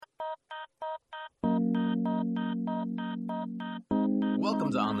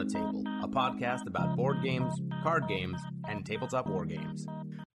Welcome to On the Table, a podcast about board games, card games, and tabletop war games.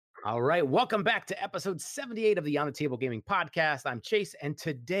 All right, welcome back to episode 78 of the On the Table Gaming Podcast. I'm Chase, and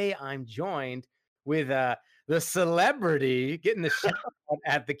today I'm joined with the celebrity getting the shout out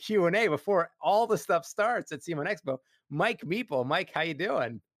at the Q&A before all the stuff starts at CMON Expo, Mike Meeple. Mike, how you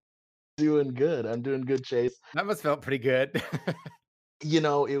doing? Doing good. I'm doing good, Chase. That must felt pretty good.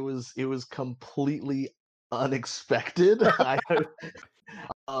 It was completely unexpected.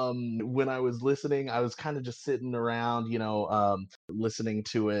 When I was listening, I was kind of just sitting around, listening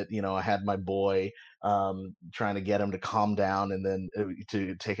to it. I had my boy trying to get him to calm down and then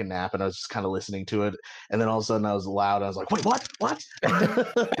to take a nap, and I was just kind of listening to it. And then all of a sudden I was loud. I was like, wait, what?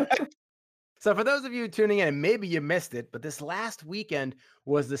 So for those of you tuning in, and maybe you missed it, but this last weekend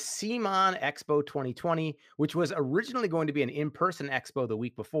was the CMON Expo 2020, which was originally going to be an in-person expo the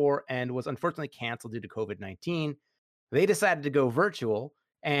week before and was unfortunately canceled due to COVID-19. They decided to go virtual,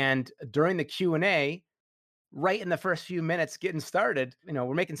 and during the Q&A, right in the first few minutes getting started,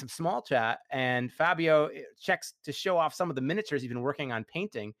 we're making some small chat, and Fabio checks to show off some of the miniatures he's been working on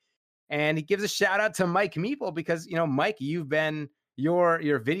painting, and he gives a shout out to Mike Meeple because, Mike, you've been...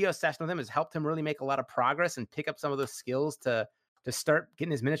 Your video session with him has helped him really make a lot of progress and pick up some of those skills to start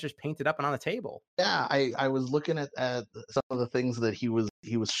getting his miniatures painted up and on the table. Yeah, I was looking at some of the things that he was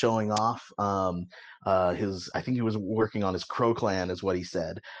showing off. I think he was working on his Crow Clan, is what he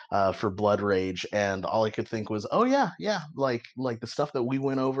said, for Blood Rage, and all I could think was, oh yeah, like the stuff that we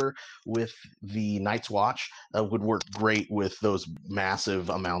went over with the Night's Watch would work great with those massive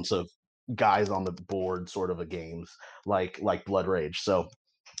amounts of guys on the board sort of a games like Blood Rage. So,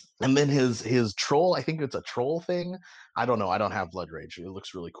 and then his troll, I think it's a troll thing. I don't know. I don't have Blood Rage. It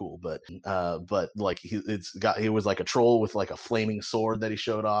looks really cool, but like it was like a troll with like a flaming sword that he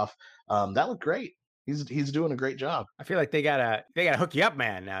showed off. That looked great. He's doing a great job. I feel like they gotta hook you up,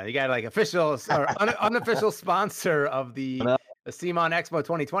 man. Now you got like official or unofficial sponsor of the CMON Expo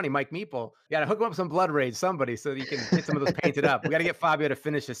 2020, Mike Meeple. You gotta hook him up with some Blood Rage, somebody, so that you can get some of those painted up. We gotta get Fabio to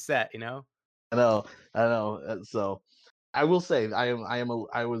finish his set. I know. So I will say I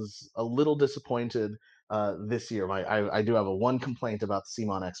was a little disappointed this year. I do have one complaint about the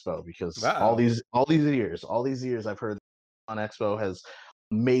CMON Expo because all these years I've heard CMON Expo has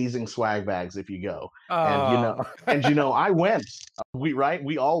amazing swag bags if you go. And I went.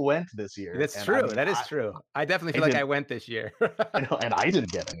 We all went this year. That's true. That is true. I definitely feel like I went this year. And I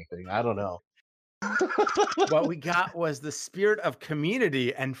didn't get anything. I don't know. What we got was the spirit of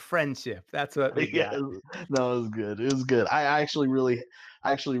community and friendship. That's what we got. No, it was good. It was good. I actually really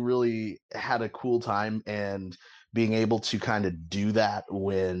had a cool time, and being able to kind of do that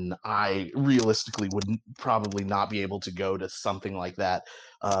when I realistically would probably not be able to go to something like that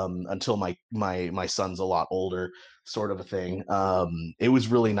until my son's a lot older, sort of a thing. It was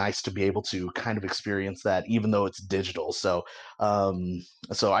really nice to be able to kind of experience that, even though it's digital. So I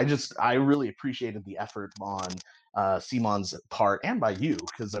really appreciated the effort on CMON's part and by you,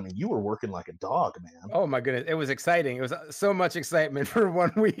 because you were working like a dog, man. Oh my goodness, it was exciting. It was so much excitement for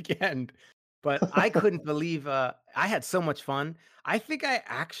one weekend. But I couldn't believe I had so much fun. I think I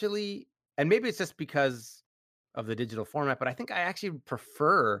actually, and maybe it's just because of the digital format, but I think I actually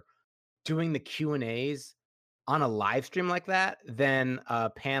prefer doing the Q&As on a live stream like that than a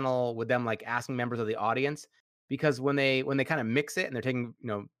panel with them like asking members of the audience. Because when they kind of mix it and they're taking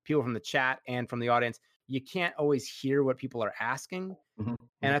people from the chat and from the audience, you can't always hear what people are asking. Mm-hmm.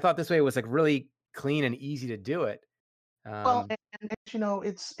 And I thought this way was like really clean and easy to do it. Well, and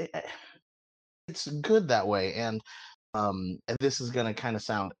it's good that way, and this is going to kind of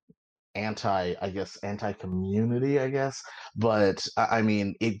sound anti-community, I guess, but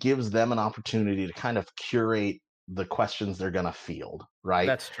it gives them an opportunity to kind of curate the questions they're going to field, right?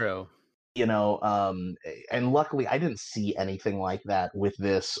 That's true. And luckily I didn't see anything like that with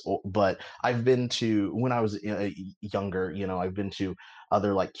this, but I've been to, when I was younger, I've been to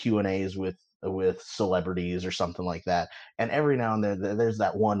other like Q&As with celebrities or something like that, and every now and then there's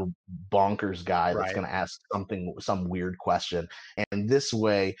that one bonkers guy that's going to ask some weird question, and this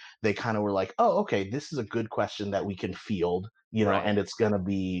way they kind of were like, oh, okay, this is a good question that we can field, and it's going to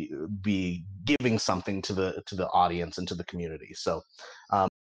be giving something to the audience and to the community. So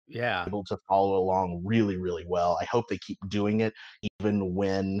able to follow along really, really well. I hope they keep doing it, even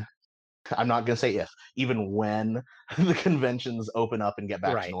when, I'm not going to say if, even when the conventions open up and get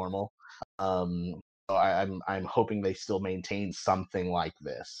back to normal. So I'm hoping they still maintain something like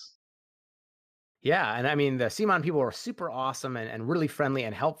this. Yeah, and the CMON people were super awesome and really friendly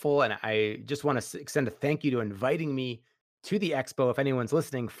and helpful, and I just want to extend a thank you to inviting me to the expo. If anyone's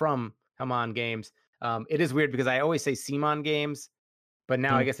listening from CMON Games, it is weird because I always say CMON Games, But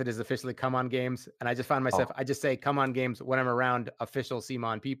now I Mm. guess it is officially Come On Games, and I just find myself Oh, I just say Come On Games when I'm around official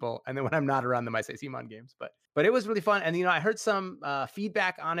CMON people, and then when I'm not around them, I say CMON Games. But it was really fun, and I heard some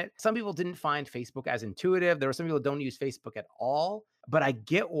feedback on it. Some people didn't find Facebook as intuitive. There were some people who don't use Facebook at all, but I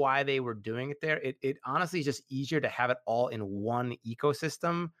get why they were doing it there. It honestly is just easier to have it all in one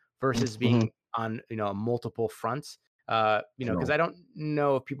ecosystem versus mhm. being on multiple fronts. I Because know. I don't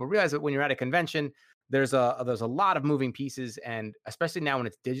know if people realize that when you're at a convention, there's a lot of moving pieces, and especially now when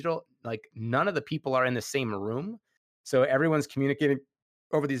it's digital, like none of the people are in the same room, so everyone's communicating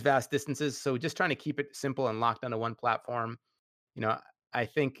over these vast distances. So just trying to keep it simple and locked onto one platform. you know I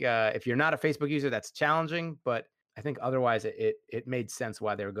think if you're not a Facebook user, that's challenging, but I think otherwise it made sense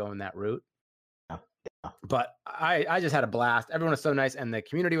why they were going that route. Yeah, yeah. But I just had a blast. Everyone was so nice, and the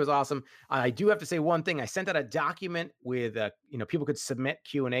community was awesome. I do have to say one thing. I sent out a document with people could submit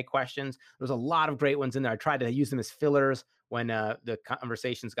Q&A questions. There was a lot of great ones in there. I tried to use them as fillers when the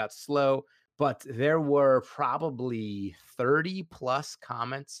conversations got slow, but there were probably 30 plus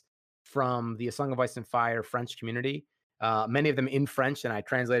comments from the A Song of Ice and Fire French community. Many of them in French, and I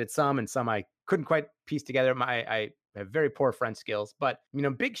translated some, and some I couldn't quite piece together. I have very poor French skills, but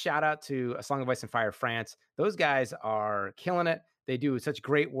big shout out to A Song of Ice and Fire France. Those guys are killing it. They do such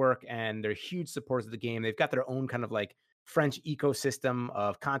great work, and they're huge supporters of the game. They've got their own kind of like French ecosystem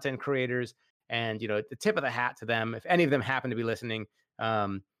of content creators, and the tip of the hat to them if any of them happen to be listening.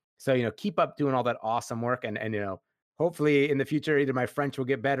 So keep up doing all that awesome work, and hopefully in the future either my French will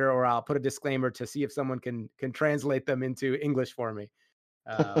get better, or I'll put a disclaimer to see if someone can translate them into English for me.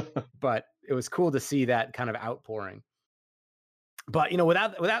 Uh, but it was cool to see that kind of outpouring. But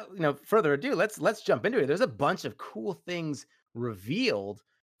without further ado, let's jump into it. There's a bunch of cool things revealed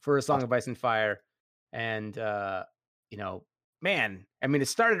for A Song of Ice and Fire, and man, I mean, it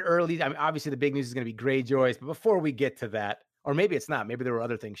started early. I mean, obviously the big news is going to be Greyjoys, but before we get to that, or maybe it's not, maybe there were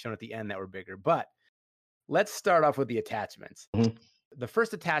other things shown at the end that were bigger. But let's start off with the attachments. Mhm. The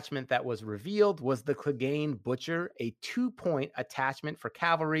first attachment that was revealed was the Clegane Butcher, a 2-point attachment for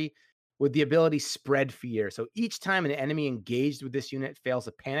cavalry with the ability Spread Fear. So each time an enemy engaged with this unit fails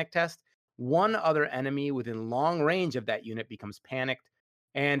a panic test, one other enemy within long range of that unit becomes panicked.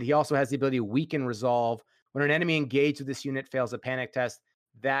 And he also has the ability Weaken Resolve. When an enemy engaged with this unit fails a panic test,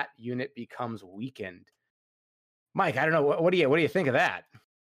 that unit becomes weakened. Mike, I don't know. What do you think of that?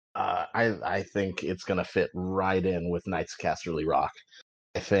 I think it's gonna fit right in with Knights of Casterly Rock.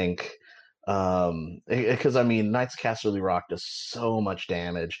 I think because I mean Knights of Casterly Rock does so much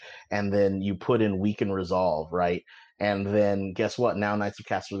damage, and then you put in Weaken Resolve, right? And then guess what? Now Knights of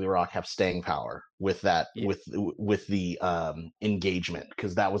Casterly Rock have staying power with that Yeah, with the engagement,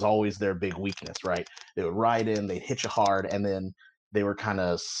 because that was always their big weakness, right? They would ride in, they'd hit you hard, and then they were kind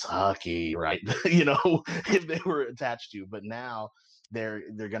of sucky, right? If they were attached to you. But now they're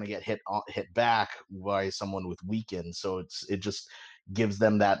gonna get hit back by someone with weaken, so it just gives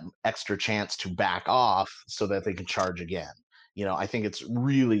them that extra chance to back off so that they can charge again. I think it's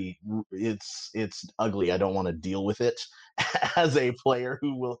really it's ugly. I don't want to deal with it as a player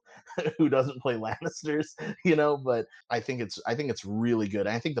who doesn't play Lannisters, but I think it's really good.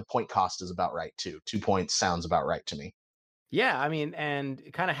 And I think the point cost is about right too. 2 points sounds about right to me. yeah. I mean, and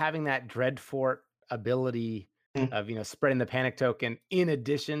kind of having that Dreadfort ability of spreading the panic token in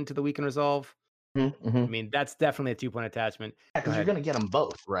addition to the Weaken Resolve. Mm-hmm. I mean, that's definitely a 2-point attachment. Yeah, Go because you're ahead. going to get them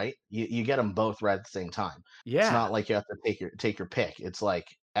both, right? You get them both right at the same time. It's Yeah, not like you have to take your pick. It's like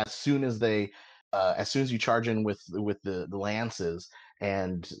as soon as you charge in with the lances,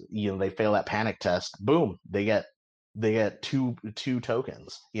 and they fail that panic test, boom, they get two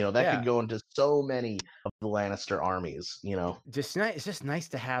tokens. That could yeah. go into so many of the Lannister armies. Just nice. It's just nice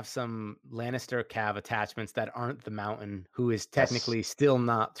to have some Lannister Cav attachments that aren't the Mountain, who is Yes. technically still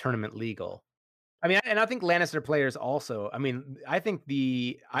not tournament legal. I mean, and I think Lannister players also. I mean, I think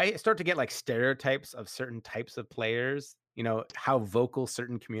I start to get like stereotypes of certain types of players. How vocal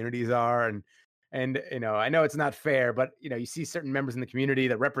certain communities are, and I know it's not fair, but you see certain members in the community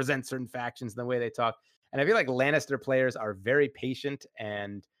that represent certain factions and the way they talk. And I feel like Lannister players are very patient,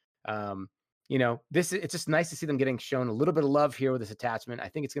 and um, it's just nice to see them getting shown a little bit of love here with this attachment. I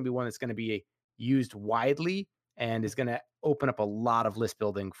think it's going to be one that's going to be used widely and is going to open up a lot of list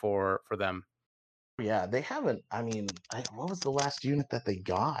building for them. Yeah, they haven't. I mean, what was the last unit that they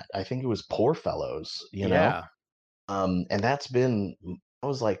got? I think it was Poor Fellows. Yeah. And that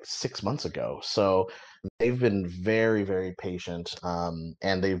was like 6 months ago. So they've been very, very patient.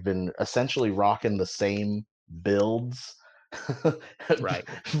 And they've been essentially rocking the same builds Right.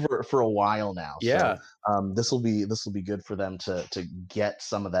 for a while now. So Yeah. this will be good for them to get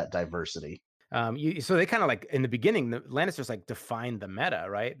some of that diversity. So they kind of like in the beginning, the Lannisters like defined the meta,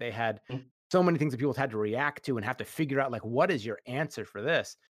 right? They had Mm. so many things that people had to react to and have to figure out like what is your answer for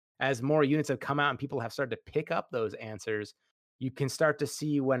this. As more units have come out and people have started to pick up those answers, you can start to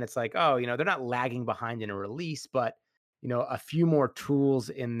see when it's like, oh, they're not lagging behind in a release, but a few more tools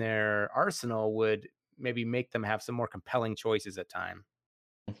in their arsenal would maybe make them have some more compelling choices at time.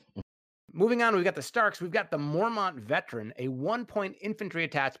 Moving on, we've got the Starks. We've got the Mormont Veteran, a 1-point infantry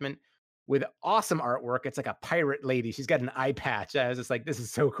attachment with awesome artwork. It's like a pirate lady. She's got an eye patch. I was just like, this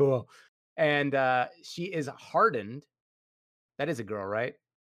is so cool. And she is hardened. That is a girl, right?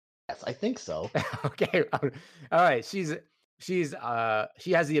 Yes, I think so. Okay. All right. She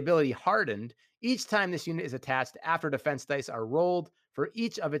has the ability hardened. Each time this unit is attached after defense dice are rolled for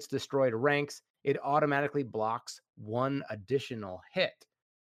each of its destroyed ranks, it automatically blocks one additional hit.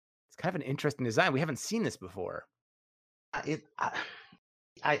 It's kind of an interesting design. We haven't seen this before. It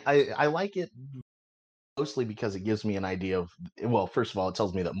I like it mostly because it gives me an idea of, well, first of all, it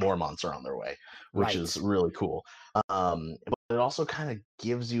tells me that more months are on their way, which is Right. really cool. But it also kind of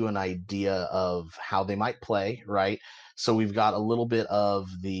gives you an idea of how they might play, right? So we've got a little bit of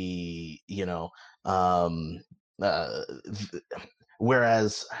the, um, th-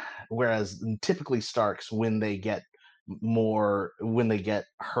 whereas typically Starks, when they get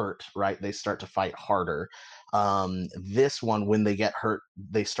hurt, right, they start to fight harder. This one, when they get hurt,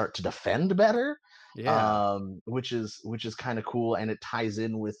 they start to defend better, Yeah. which is kind of cool, and it ties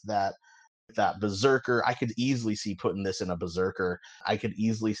in with that berserker. I could easily see putting this in a berserker. I could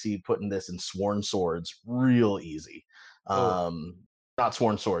easily see putting this in sworn swords real easy. Oh, um Not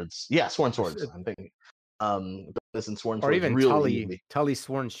sworn swords, yeah, sworn swords, I'm thinking. Put this in sworn or swords even real Tully easy. Tully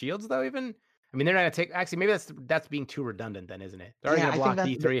sworn shields though. Even I mean, they're not gonna take. Actually, maybe that's being too redundant. Then isn't it? They're already Yeah, gonna I think block that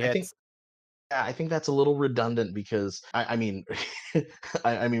D3 I think hits. yeah, I think that's a little redundant because I mean,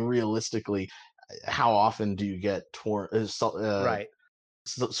 I mean, realistically, how often do you get Right.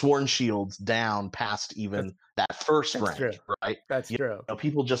 sworn shields down past That's even that first that's rank, true. right? That's You true.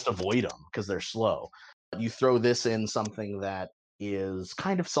 people just avoid them because they're slow. But you throw this in something that is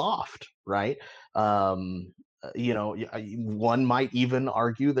kind of soft, right? One might even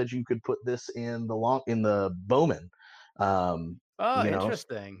argue that you could put this in the bowman. Um, Oh, you know,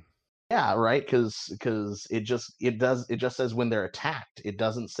 interesting. yeah, right. Because it just says when they're attacked. It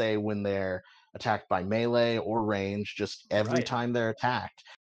doesn't say when they're attacked by melee or range. Just every Right. time they're attacked.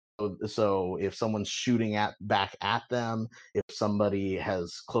 So if someone's shooting at back at them, if somebody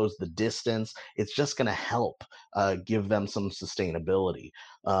has closed the distance, it's just going to help give them some sustainability.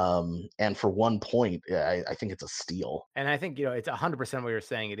 And for 1 point, I think it's a steal. And I think, it's 100% what you're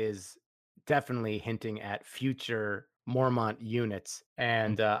saying. It is definitely hinting at future Mormont units.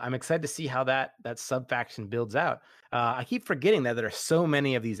 And I'm excited to see how that sub faction builds out. I keep forgetting that there are so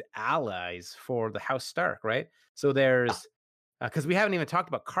many of these allies for the House Stark, right? So there's because we haven't even talked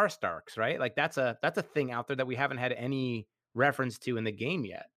about Karstarks, right? Like that's a thing out there that we haven't had any reference to in the game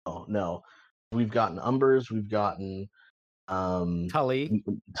yet. Oh no, we've gotten Umbers, we've gotten um, Tully,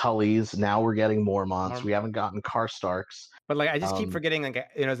 Tullys. Now we're getting Mormonts. Morm We haven't gotten Karstarks. but like I just keep Um, forgetting, like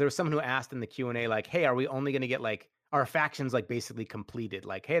there was someone who asked in the Q&A, like, hey, are we only gonna get like our factions like basically completed?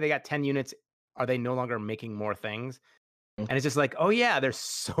 Like, hey, they got 10 units. Are they no longer making more things? And it's just like, oh yeah, there's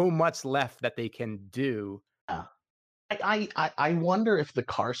so much left that they can do. yeah. I wonder if the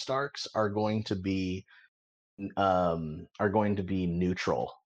Karstarks are going to be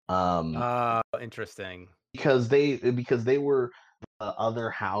neutral. Interesting. Because they were the other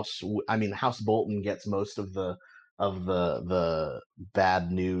house. I mean, House Bolton gets most of the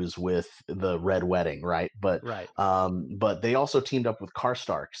bad news with the Red Wedding, right? Right. But they also teamed up with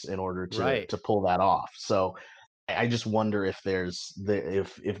Karstarks in order to Right. to pull that off. So I just wonder if they're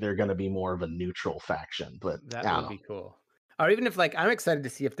going to be more of a neutral faction. But I That don't would know. be cool. Or even if like I'm excited to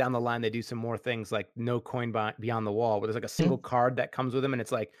see if down the line they do some more things like no coin beyond the wall, where there's like a single Mhm. card that comes with them, and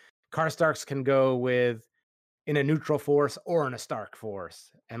it's like Karstarks can go with in a neutral force or in a Stark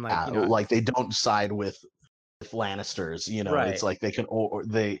force, and like Like they don't side with Lannisters. It's right, like they can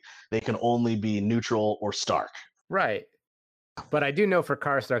only be neutral or Stark. right. But I do know for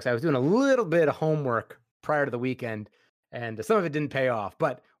Karstarks, I was doing a little bit of homework prior to the weekend, and some of it didn't pay off.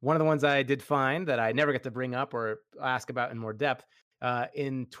 But one of the ones I did find that I never get to bring up or ask about in more depth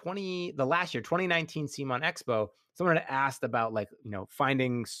in the last year, 2019 CMON Expo, someone had asked about like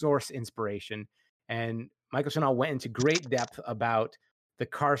finding source inspiration, and Michael Chanel went into great depth about the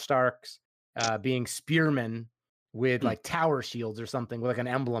Karstarks being spearmen with Hmm. like tower shields or something with like an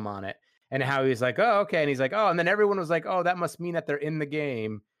emblem on it, and how he's like, oh, okay. And he's like, oh, and then everyone was like, oh, that must mean that they're in the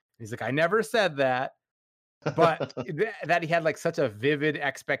game. And he's like, I never said that. but that he had like such a vivid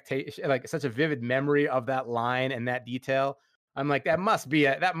expectation, like such a vivid memory of that line and that detail. I'm like, that must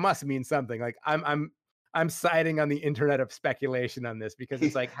mean something. Like I'm siding on the internet of speculation on this because it's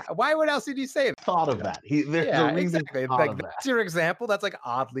He like, why would else did you say that? thought You of know? that. There's a Yeah, reason he exactly. thought Like of that's your example. That's like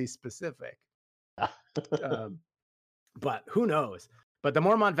oddly specific. that. Um, but who knows? But the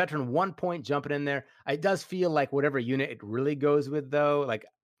Mormont veteran 1 point jumping in there. It does feel like whatever unit it really goes with, though, like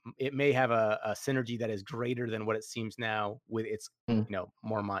it may have a synergy that is greater than what it seems now with its, Mm,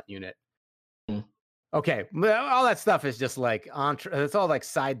 Mormont unit. mm. Okay, all that stuff is just like entree. It's all like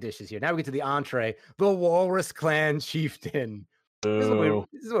side dishes here. Now we get to the entree, the Walrus Clan Chieftain. Boo.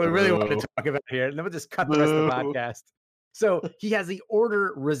 This is what we really want to Boo. talk about here. And then we'll just cut the rest of the Boo. podcast. So he has the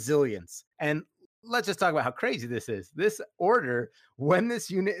order resilience. And let's just talk about how crazy this is. This order, when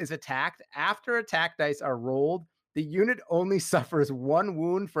this unit is attacked, after attack dice are rolled, the unit only suffers 1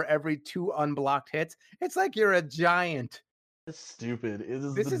 wound for every 2 unblocked hits. It's like you're a giant. It's stupid. It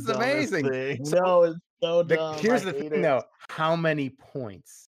is This the is dumbest amazing. thing. So No, it's so dumb. here's I the hate thing it. though. How many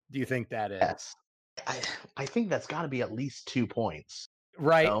points do you think that is? Yes. I I think that's got to be at least 2 points.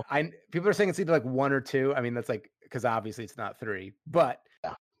 Right. No, People are saying it's either like 1 or 2. I mean, that's like because obviously it's not 3. But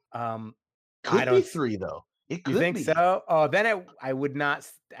yeah, um I could be don't 3 though. It you could think be. so? Oh, then I would not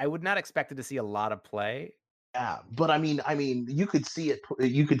expect it to see a lot of play. Yeah, but I mean, you could see it.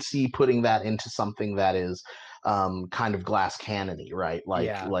 You could see putting that into something that is, kind of glass cannony, right?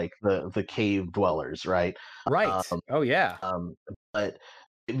 Yeah. Like the cave dwellers, right? Right. Um, Oh yeah. um, but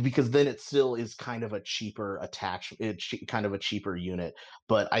because then it still is kind of a cheaper kind of a cheaper unit.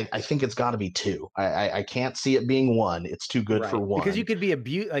 But I think it's got to be 2. I can't see it being 1. It's too good for Right. Because you 1. could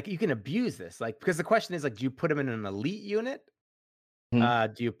be like you can abuse this. Like because the question is like, do you put them in an elite unit?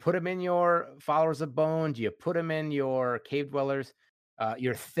 Mhm. Do you put them in your followers of bone? Do you put them in your cave dwellers?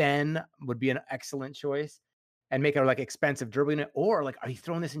 Your Then would be an excellent choice, and make it like expensive durable unit. Or like, are you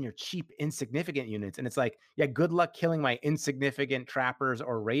throwing this in your cheap insignificant units? And it's like, yeah, good luck killing my insignificant trappers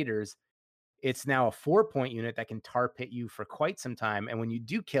or raiders. It's now a 4 point unit that can tar pit you for quite some time. And when you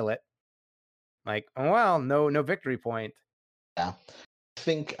do kill it, like, oh well, no victory point. Yeah.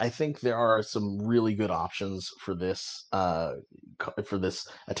 I think there are some really good options for this for this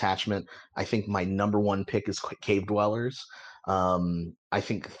attachment. I think my number one pick is Cave Dwellers. I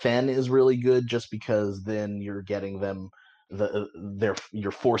think Fen is really good just because then you're getting them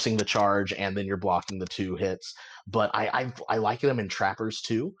you're forcing the charge and then you're blocking the 2 hits. But I like them in Trappers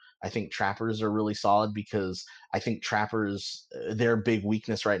too. I think Trappers are really solid because I think Trappers their big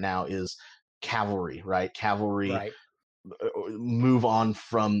weakness right now is cavalry, right? Cavalry Right. move on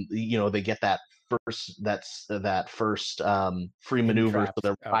from they get that first free Hidden maneuver, so traps.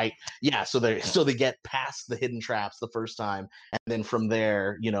 they're Oh, right. Yeah, so they get past the hidden traps the first time, and then from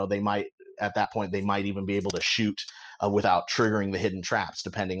there, they might at that point they might even be able to shoot without triggering the hidden traps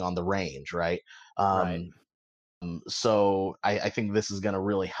depending on the range, right? right. um, so I think this is going to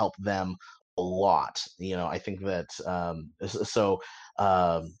really help them a lot. I think that so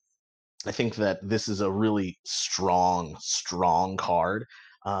um, I think that this is a really strong card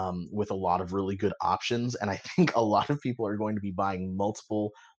with a lot of really good options. And I think a lot of people are going to be buying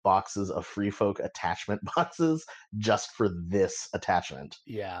multiple boxes of Free Folk attachment boxes just for this attachment.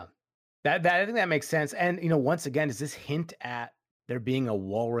 Yeah. That I think that makes sense. And once again, does this hint at there being a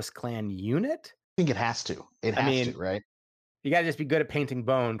Walrus Clan unit? I think it has to. It I has to, mean, right? you gotta just be good at painting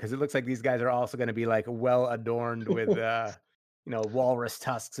bone because it looks like these guys are also gonna be like well adorned with walrus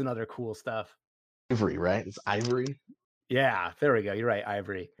tusks and other cool stuff. Ivory, right? It's ivory. Yeah, there we go. You're right,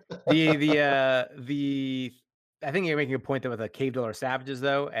 ivory. The I think you're making a point there with the cave dweller savages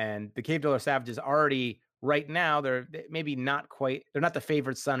though, and the cave dweller savages already right now maybe not quite they're not the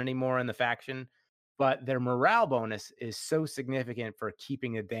favorite son anymore in the faction, but their morale bonus is so significant for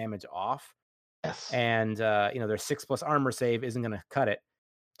keeping the damage off. Yes. And their 6+ armor save isn't gonna cut it.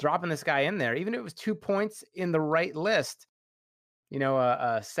 Dropping this guy in there, even if it was 2 points in the right list,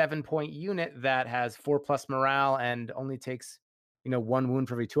 a 7 point unit that has 4+ morale and only takes, 1 wound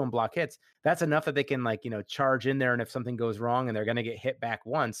for every 2 unblock hits. That's enough that they can charge in there. And if something goes wrong and they're going to get hit back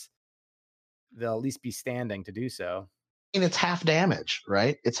once, they'll at least be standing to do so. And it's half damage,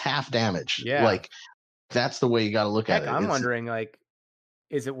 right? It's half damage. Yeah. Like that's the way you got to look at Heck, it. I'm It's wondering, like,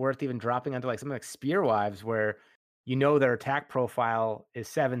 is it worth even dropping onto like something like Spearwives where their attack profile is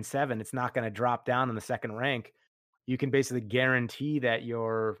 7/7? It's not going to drop down in the second rank. You can basically guarantee that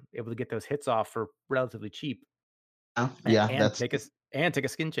you're able to get those hits off for relatively cheap. yeah, And that's take a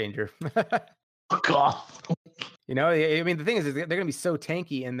skin changer. God. I mean, the thing is they're gonna be so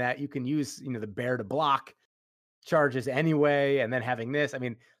tanky in that you can use, the bear to block charges anyway, and then having this. I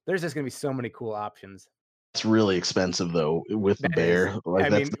mean, there's just gonna be so many cool options. It's really expensive though with the That is, bear. Like I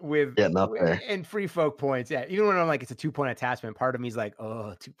that's mean, with getting up there. and free folk points, yeah. Even when I'm like, it's a 2 point attachment, part of me is like,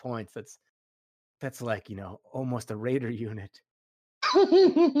 oh, 2 points. That's like, almost a raider unit.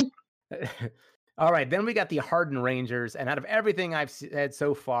 All right, then we got the Hardened Rangers, and out of everything I've said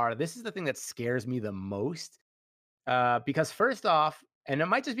so far, this is the thing that scares me the most. Because first off, and it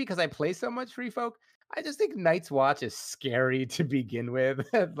might just be because I play so much Free Folk, I just think Night's Watch is scary to begin with.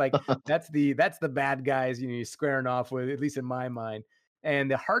 Like that's the bad guys, you're squaring off with, at least in my mind.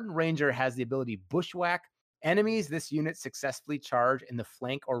 And the Hardened Ranger has the ability Bushwhack. Enemies this unit successfully charge in the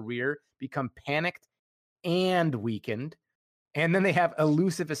flank or rear become panicked and weakened. And then they have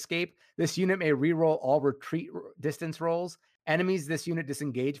Elusive Escape. This unit may reroll all retreat distance rolls. Enemies this unit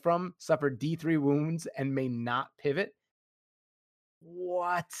disengage from suffer D3 wounds and may not pivot.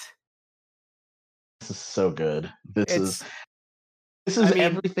 What? This is so good. This is It's, this I is mean,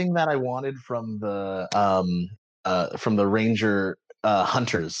 everything that I wanted from the Ranger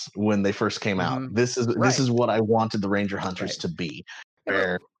hunters when they first came out. mhm, This is right, what I wanted the Ranger hunters right. to be. Yeah,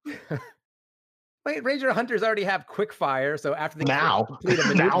 Where but wait, Ranger Hunters already have quick fire, so after they now complete a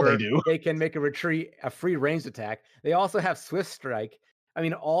now they maneuver, do. they can make a retreat, a free ranged attack. They also have Swift Strike. I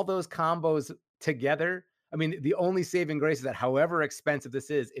mean, all those combos together. I mean, the only saving grace is that however expensive this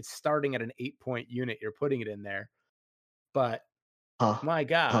is, it's starting at an 8 point unit. You're putting it in there, but Huh. my Huh.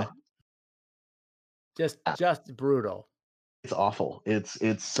 God, just brutal. It's awful.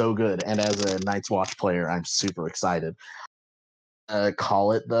 It's so good. And as a Night's Watch player, I'm super excited.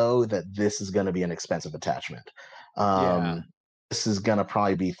 Call it though that this is going to be an expensive attachment. Yeah, Um, this is going to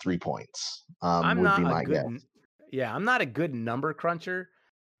probably be 3 points. I'm Would be not a my good, guess. yeah, I'm not a good number cruncher,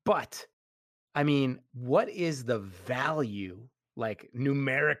 but I mean, what is the value, like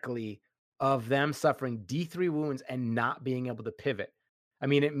numerically, of them suffering D3 wounds and not being able to pivot? I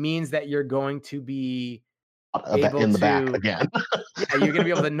mean, it means that you're going to be able In the back to, again. yeah, you're going to be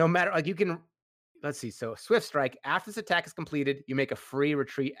able to, no matter, like you can, let's see. So, Swift Strike, after this attack is completed, you make a free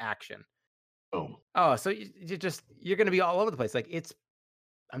retreat action. Boom. Oh, so you're going to be all over the place. Like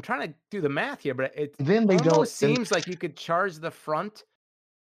I'm trying to do the math here, but it Then they don't. almost Then seems like you could charge the front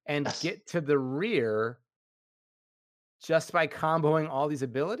and yes, get to the rear just by comboing all these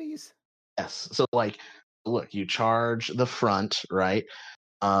abilities? yes. So like, look, you charge the front, right?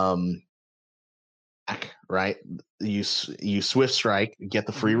 Um, back, right? You swift strike, get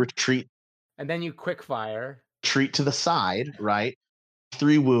the free Mhm. retreat, And then you quick fire, retreat to the side, right?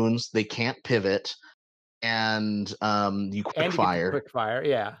 3 wounds. They can't pivot, and you quick and you get the fire quick fire,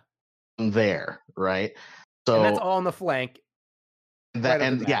 yeah. there, right? And that's So all in the flank that right off the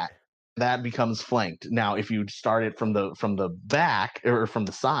and bat. yeah, that becomes flanked. Now, if you start it from the back or from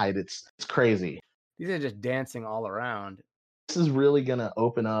the side, it's crazy. These are just dancing all around. This is really gonna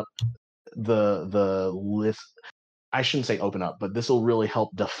open up the list. I shouldn't say open up, but this will really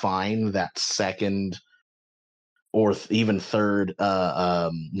help define that second or even third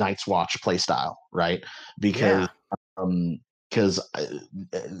Night's Watch playstyle, right? Because Yeah. um, because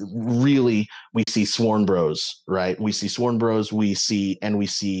really we see Sworn Bros, right? We see Sworn Bros, we see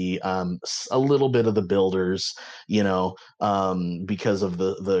a little bit of the builders, because of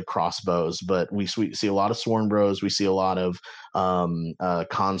the crossbows, but we see a lot of Sworn Bros, we see a lot of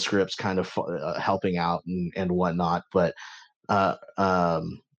conscripts kind of helping out and whatnot, but uh,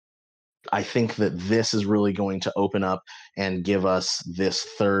 um, I think that this is really going to open up and give us this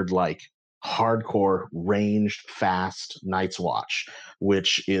third, like, hardcore, ranged, fast Night's Watch,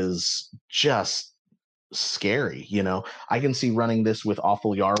 which is just scary. I can see running this with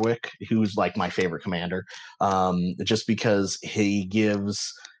Awful Yarwick, who's like my favorite commander, just because he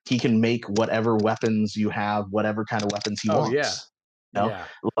can make whatever weapons you have, whatever kind of weapons he Oh, yeah. wants. You know, Yeah.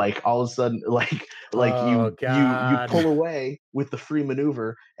 like all of a sudden, like Oh, you god. pull away with the free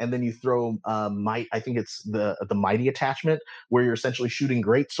maneuver, and then you throw might. I think it's the mighty attachment where you're essentially shooting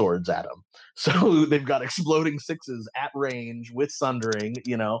great swords at them. So they've got exploding sixes at range with sundering.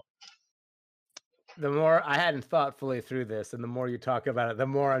 The more I hadn't thought fully through this, and the more you talk about it, the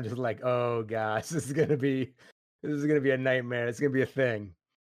more I'm just like, "Oh gosh, this is gonna be a nightmare. It's gonna be a thing."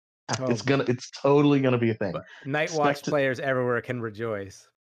 Oh, It's totally gonna be a thing. but Night Expect Watch to players everywhere can rejoice.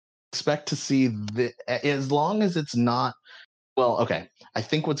 expect to see as long as it's not. Well, okay. I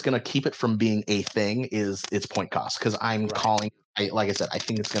think what's gonna keep it from being a thing is its point cost, because I'm Right. calling. Like I said, I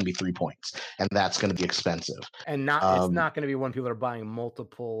think it's gonna be 3 points, and that's gonna be expensive. And it's Um, not gonna be when people are buying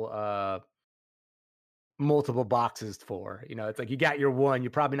multiple boxes for. It's like you got your one,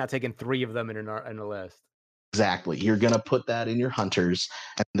 you're probably not taking 3 of them in a list. exactly. You're gonna put that in your hunters,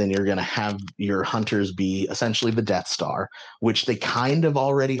 and then you're gonna have your hunters be essentially the Death Star, which they kind of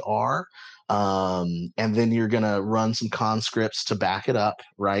already are. And then you're gonna run some conscripts to back it up,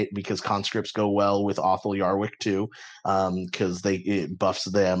 right? Because conscripts go well with Othel Yarwick too, because it buffs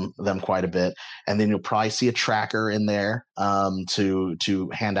them quite a bit. And then you'll probably see a tracker in there, to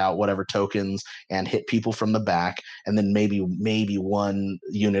hand out whatever tokens and hit people from the back. And then maybe one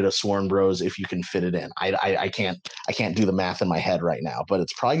unit of Sworn Bros if you can fit it in. I can't do the math in my head right now, but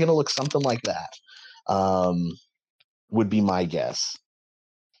it's probably gonna look something like that. Would be my guess.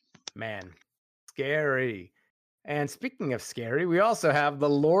 Man, scary. And speaking of scary, we also have the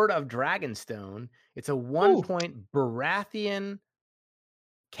Lord of Dragonstone. It's a 1-point Baratheon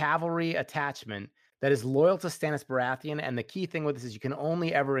cavalry attachment that is loyal to Stannis Baratheon. And the key thing with this is you can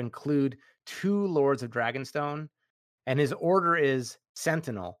only ever include 2 Lords of Dragonstone. And his order is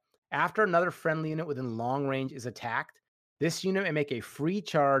Sentinel. After another friendly unit within long range is attacked, this unit may make a free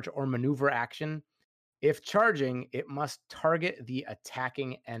charge or maneuver action. If charging, it must target the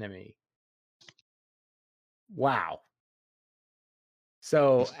attacking enemy. Wow.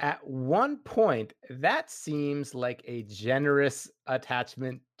 So at one point, that seems like a generous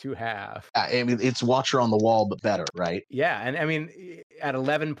attachment to have. I mean, it's Watcher on the Wall, but better, right? Yeah, and I mean, at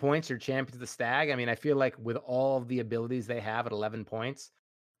 11 points, you're champion to the stag. I mean, I feel like with all of the abilities they have at 11 points,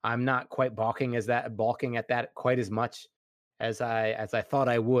 I'm not quite balking at that quite as much as I thought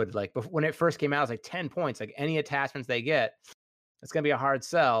I would. Like when it first came out, I was like 10 points. Like any attachments they get, it's gonna be a hard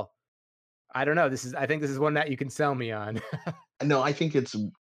sell. I don't know. I think this is one that you can sell me on. No, I think it's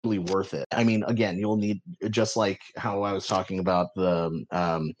really worth it. I mean, again, you'll need, just like how I was talking about the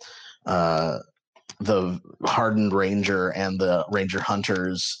hardened ranger and the ranger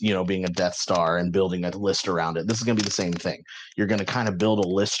hunters, being a Death Star and building a list around it. This is going to be the same thing. You're going to kind of build a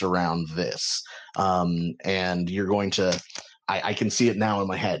list around this, and you're going to. I can see it now in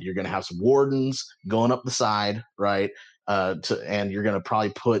my head. You're going to have some wardens going up the side, right? And you're going to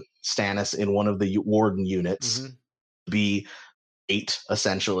probably put Stannis in one of the warden units, be 8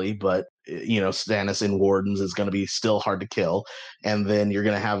 essentially, but Stannis in wardens is going to be still hard to kill. And then you're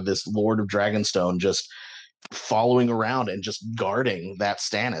going to have this Lord of Dragonstone just following around and just guarding that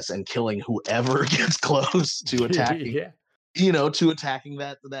Stannis and killing whoever gets close to attacking that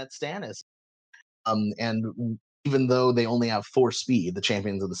Stannis. And even though they only have 4 speed, the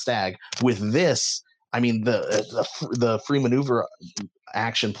champions of the stag, with this, I mean, the free maneuver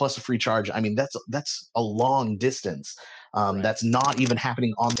action plus a free charge, I mean, that's a long distance. Right. That's not even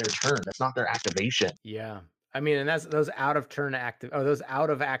happening on their turn. That's not their activation. Yeah. I mean, and that's those out of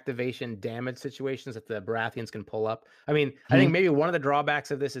activation damage situations that the Baratheons can pull up. I mean, I think maybe one of the drawbacks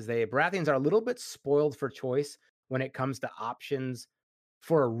of this is Baratheons are a little bit spoiled for choice when it comes to options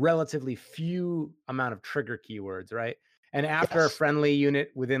for a relatively few amount of trigger keywords, right? And after a friendly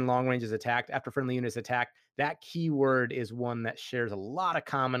unit within long range is attacked, that keyword is one that shares a lot of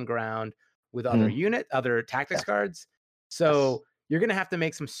common ground with other tactics cards. So you're going to have to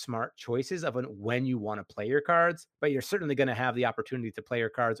make some smart choices of when you want to play your cards, but you're certainly going to have the opportunity to play your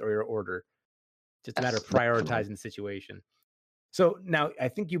cards or your order. Just a matter of prioritizing the situation. So now I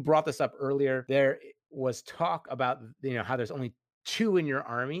think you brought this up earlier. There was talk about, how there's only 2 in your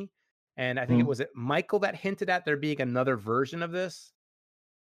army. And I think it was Michael that hinted at there being another version of this.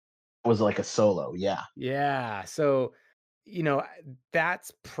 It was like a solo. Yeah. Yeah. So,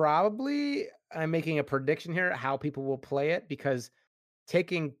 that's probably, I'm making a prediction here, how people will play it, because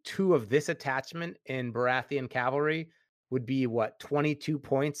taking 2 of this attachment in Baratheon cavalry would be 22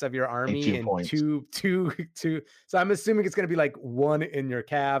 points of your army and two. So I'm assuming it's going to be like 1 in your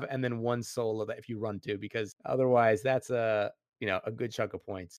cav and then 1 solo that if you run 2, because otherwise that's a good chunk of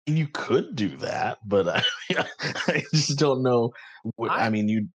points. You could do that, but I just don't know.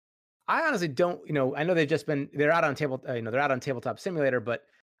 I honestly don't, I know they're out on Tabletop Simulator, but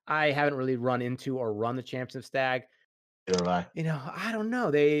I haven't really run into or run the Champions of Stag. I don't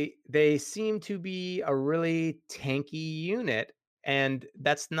know. They seem to be a really tanky unit, and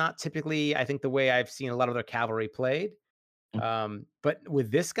that's not typically, I think, the way I've seen a lot of their cavalry played. But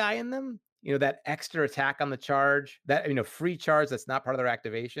with this guy in them, that extra attack on the charge, that free charge that's not part of their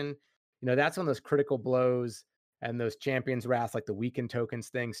activation, that's when those critical blows and those Champions Wrath, like the weakened tokens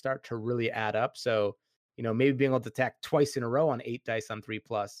thing, start to really add up. So maybe being able to attack twice in a row on 8 dice on 3+,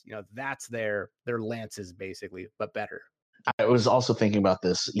 that's their lances basically, but better. I was also thinking about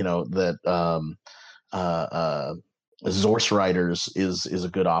this, that Zorse Riders is a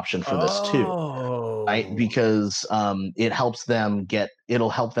good option for this too, right? Because it'll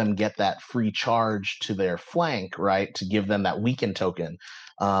help them get that free charge to their flank, right? To give them that weakened token,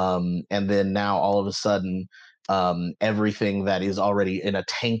 and then now all of a sudden, everything that is already in a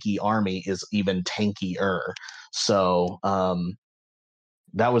tanky army is even tankier. So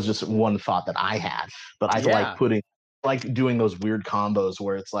That was just one thought that I had. But I Yeah. like doing those weird combos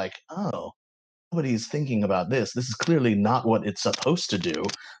where it's like, oh, nobody's thinking about this. This is clearly not what it's supposed to do.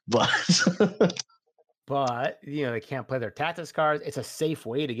 But But, they can't play their tactics cards. It's a safe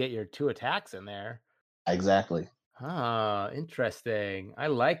way to get your 2 attacks in there. exactly. Interesting. I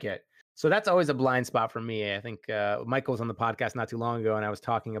like it. So that's always a blind spot for me. I think Michael was on the podcast not too long ago, and I was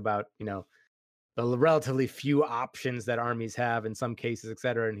talking about, the relatively few options that armies have in some cases, et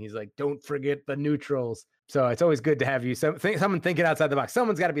cetera. And he's like, don't forget the neutrals. So it's always good to have you, someone thinking outside the box.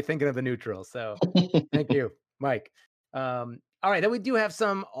 Someone's got to be thinking of the neutrals. So thank you, Mike. All right. Then we do have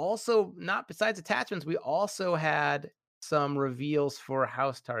some also, not besides attachments, we also had some reveals for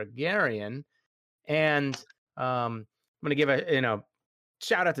House Targaryen. And I'm going to give a,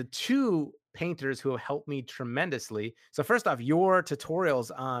 shout out to 2 painters who have helped me tremendously. So first off, your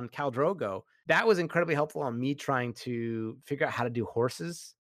tutorials on Khal Drogo, that was incredibly helpful on me trying to figure out how to do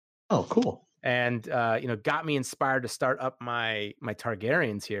horses, Oh, cool. and got me inspired to start up my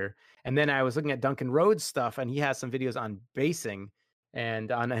Targaryens here. And then I was looking at Duncan Rhodes stuff, and he has some videos on basing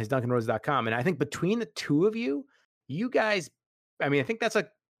and on his duncanrhodes.com. And I think between the 2 of you, you guys, I mean, I think that's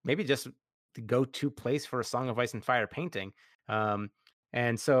maybe just the go-to place for a Song of Ice and Fire painting.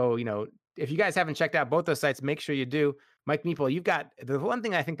 And so, if you guys haven't checked out both those sites, make sure you do. Mike Meeple, you've got the one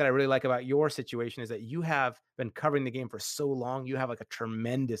thing I think that I really like about your situation is that you have been covering the game for so long. You have like a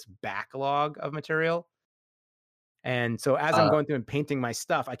tremendous backlog of material. And so as I'm Uh, going through and painting my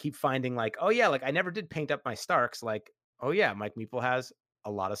stuff, I keep finding like, oh yeah, like I never did paint up my Starks. Like, oh yeah, Mike Meeple has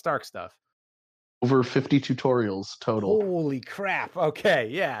a lot of Stark stuff. over 50 tutorials total. Holy crap. Okay.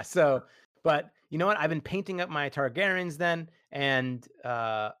 Yeah. So, but you know what? I've been painting up my Targaryens then. And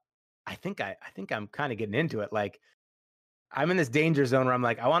I think I'm kind of getting into it. Like, I'm in this danger zone where I'm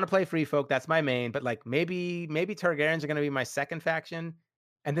like, I want to play Free Folk. That's my main, but like maybe Targaryens are going to be my second faction,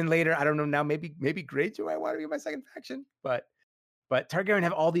 and then later, I don't know. Now maybe Greyjoy I want to be my second faction, but Targaryen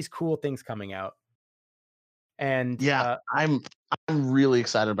have all these cool things coming out, and Yeah, I'm really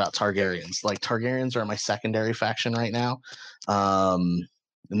excited about Targaryens. Like Targaryens are my secondary faction right now. Um,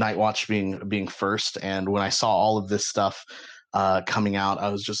 Night Watch being first, and when I saw all of this stuff coming out, I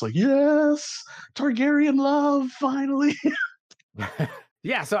was just like, yes, Targaryen love finally.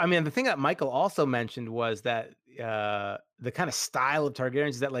 yeah. So I mean, the thing that Michael also mentioned was that the kind of style of Targaryens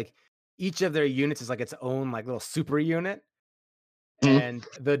is that like each of their units is like its own like little super unit. Mhm. And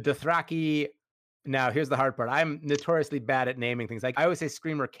the Dothraki. Now, here's the hard part. I'm notoriously bad at naming things. Like I always say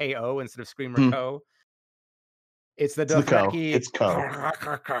Screamer KO instead of Screamer Mhm. Co. It's the It's the Co. Dothraki It's Co. the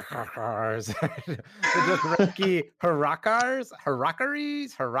Dothraki Hra-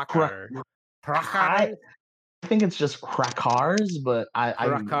 I Harakars. think it's just Krakars, but I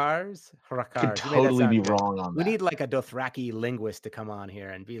could You made that totally be sound good. wrong on We that. need like a Dothraki linguist to come on here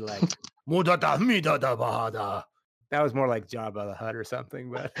and be like, "Mudada midada bahada." That was more like Jabba the Hutt or something,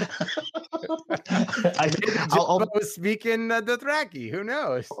 but I, maybe Jabba I'll, was speaking Dothraki. Who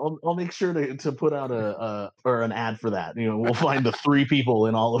knows? I'll make sure to put out a or an ad for that. You know, we'll find the 3 people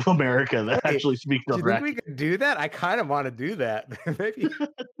in all of America that Hey, actually speak do you think we Dothraki. could do that? I kind of want to do that. Maybe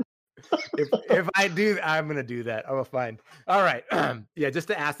if I do, I'm gonna do that. I will find. All right. Yeah, just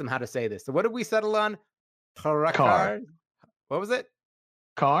to ask them how to say this. So what did we settle on? Car, Harakar? What was it?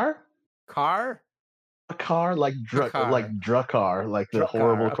 car, Car? a car like Drakar. Drakkar, like the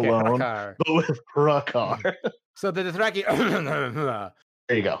horrible Drakar. Okay, cologne, Harakar. but with Drakkar. So the Dothraki.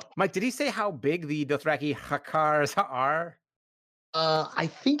 There you go. Mike, did he say how big the Dothraki Hakars are? I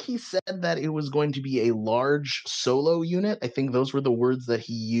think he said that it was going to be a large solo unit. I think those were the words that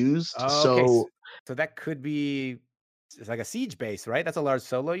he used. Oh, okay. So So that could be it's like a siege base, right? That's a large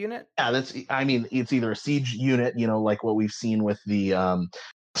solo unit. yeah, I mean, it's either a siege unit, you know, like what we've seen with the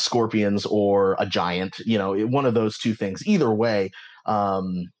scorpions, or a giant, you know, one of those 2 things. Either way,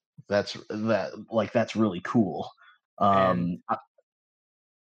 um, that's really cool. And Um,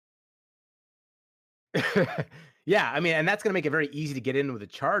 yeah, I mean, and that's going to make it very easy to get in with a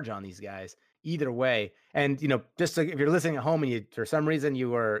charge on these guys either way. And just so if you're listening at home and you for some reason you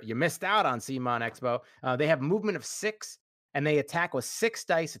missed out on CMON Expo, they have movement of 6 and they attack with 6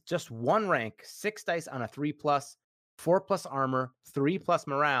 dice at just 1 rank, 6 dice on a 3+, 4+ armor, 3+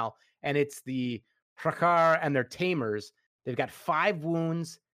 morale, and it's the Hrakar and their tamers. They've got 5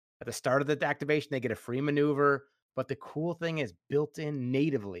 wounds at the start of the activation. They get a free maneuver, but the cool thing is built in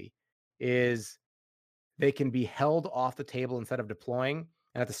natively is they can be held off the table instead of deploying.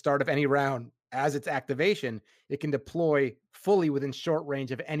 And at the start of any round, as its activation, it can deploy fully within short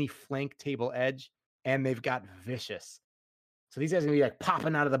range of any flank table edge. And they've got vicious. So these guys are gonna be like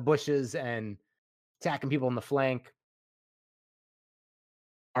popping out of the bushes and attacking people in the flank.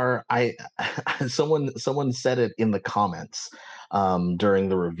 are I someone said it in the comments during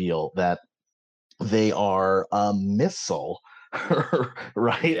the reveal that they are a missile,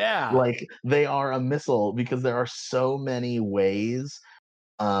 right? Yeah. Like they are a missile because there are so many ways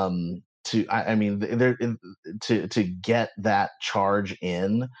I mean to get that charge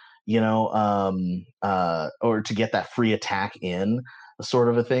in, or to get that free attack in, sort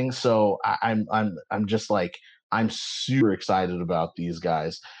of a thing. So I'm just like, I'm super excited about these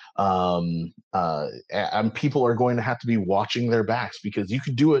guys. And people are going to have to be watching their backs because you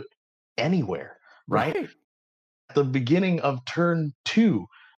could do it anywhere, right? Right. At the beginning of turn two,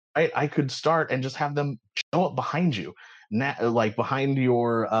 I could start and just have them show up behind you, like behind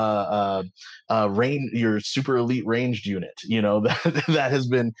your super elite ranged unit, that has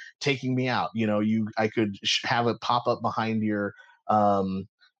been taking me out. I could have it pop up um,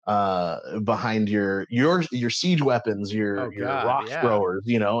 behind your siege weapons, Oh your God. rock Yeah. throwers,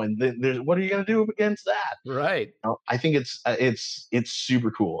 and then there's what are you going to do against that? Right. I think it's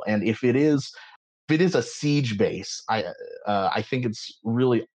super cool, and if it is a siege base, I think it's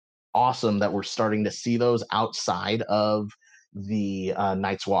really awesome that we're starting to see those outside of the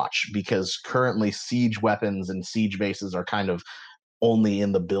Night's Watch, because currently siege weapons and siege bases are kind of only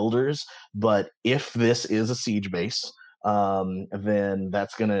in the builders. But if this is a siege base, then that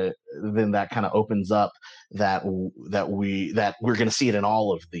kind of opens up that we're gonna see it in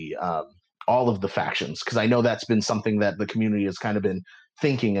all of the factions, because I know that's been something that the community has kind of been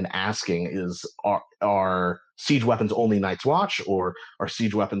thinking and asking is, are siege weapons only Night's Watch, or are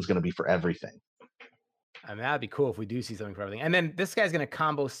siege weapons going to be for everything? I mean, that'd be cool if we do see something for everything. And then this guy's going to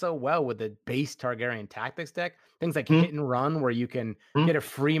combo so well with the base Targaryen tactics deck. Things like Mm, hit and run, where you can mm. get a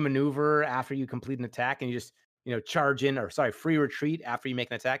free maneuver after you complete an attack, and you just charge in, or sorry, free retreat after you make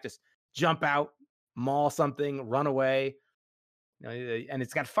an attack. Just jump out, maul something, run away. And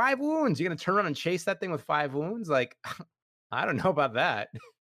it's got 5 wounds. You're going to turn around and chase that thing with 5 wounds. Like, I don't know about that.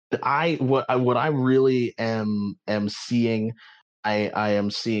 What I really am seeing, I am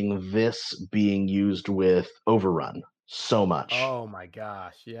seeing this being used with Overrun so much. Oh my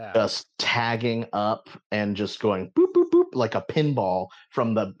gosh, yeah. Just tagging up and just going boop boop boop like a pinball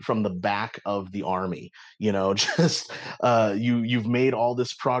from the back of the army. Just you've made all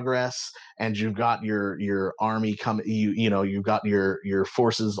this progress, and you've got your army come you've got your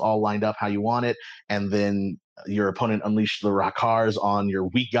forces all lined up how you want it, and then your opponent unleashed the Rakars on your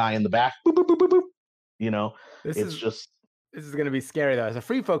weak guy in the back. Boop, boop, boop, boop, boop. You know, This it's is just This is gonna be scary though. As a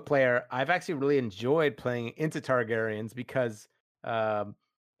free folk player, I've actually really enjoyed playing into Targaryens because um,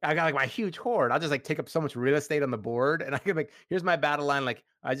 I got like my huge horde. I'll just like take up so much real estate on the board, and I can like, here's my battle line. Like,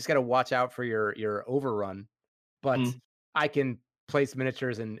 I just got to watch out for your overrun, but mm, I can place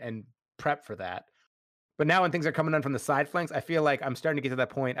miniatures and prep for that. But now when things are coming in from the side flanks, I feel like I'm starting to get to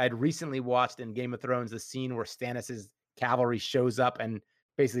that point. I'd recently watched in Game of Thrones the scene where Stannis's cavalry shows up and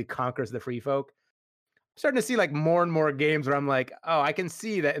basically conquers the free folk. Starting to see like more and more games where I'm like, oh, I can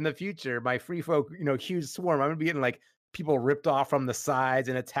see that in the future, my free folk, huge swarm, I'm gonna be getting like people ripped off from the sides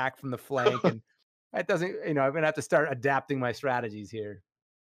and attacked from the flank. And that doesn't, I'm gonna have to start adapting my strategies here.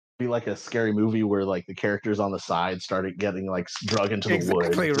 be like a scary movie where like the characters on the side started getting like drug into the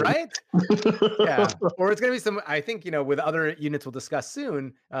woods. Exactly, right? Yeah. Or it's gonna be some, I think, with other units we'll discuss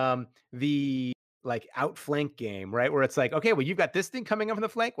soon, the like outflank game, right? Where it's like, okay, well, you've got this thing coming up from the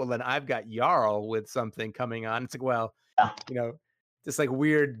flank. Well, then I've got Jarl with something coming on. It's like, well, Yeah, you know, this like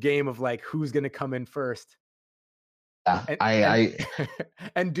weird game of like who's gonna come in first. yeah. And I, and I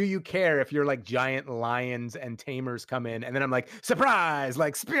and do you care if you're like giant lions and tamers come in and then I'm like, surprise,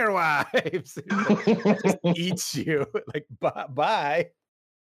 like spear wives. It's like that just eats you. Like bye.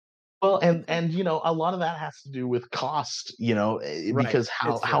 Well, and a lot of that has to do with cost, Right. because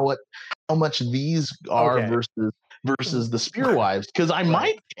how It's how true. what how much these are Okay. versus the spear wives, because I Right.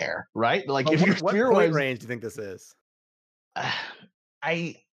 might care, right? Like But if your what spear point wives, range do you think this is?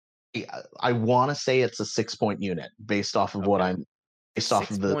 I I want to say it's a 6 point unit Okay. based off Six of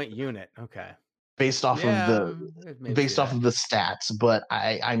the point unit. Okay. based off of Yeah, the maybe see that. stats, but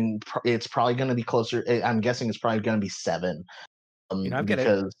it's probably going to be closer. I'm guessing it's probably going to be 7, I've got it.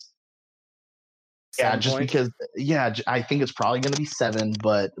 because yeah, 7 points. I think it's probably going to be 7,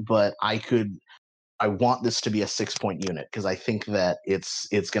 but I want this to be a 6 point unit, because I think that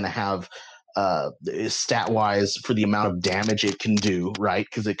it's going to have stat wise for the amount of damage it can do, right?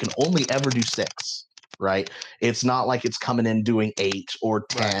 Because it can only ever do 6, right? It's not like it's coming in doing 8 or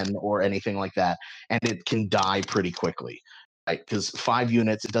Right. 10 or anything like that, and it can die pretty quickly, right? Because 5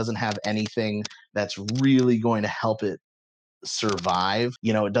 units, it doesn't have anything that's really going to help it survive.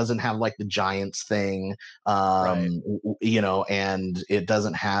 It doesn't have like the giants thing, Right. and it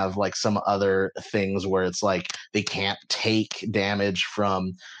doesn't have like some other things where it's like they can't take damage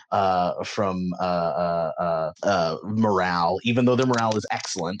from morale, even though their morale is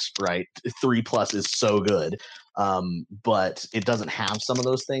excellent, right? 3+ is so good. But it doesn't have some of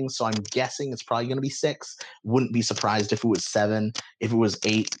those things. So I'm guessing it's probably going to be 6. Wouldn't be surprised if it was 7. If it was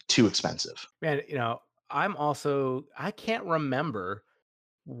 8, too expensive. Man, I can't remember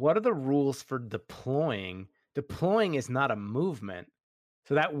what are the rules for deploying. Deploying is not a movement.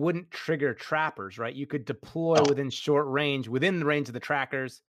 So that wouldn't trigger trappers, right? You could deploy Oh, within short range, within the range of the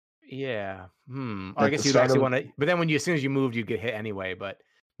trackers. Yeah. Or I at the guess you'd start actually of want to, but then as soon as you moved, you'd get hit anyway. But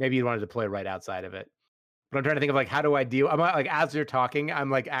maybe you'd want to deploy right outside of it. But I'm trying to think of like, how do I deal? I'm like, as you're talking, I'm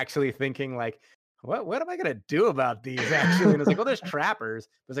like actually thinking like, what am I gonna do about these actually? And it's like, well, there's trappers.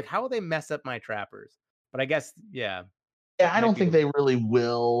 But it's like, how will they mess up my trappers? But I guess, yeah, Yeah, I might don't be think they really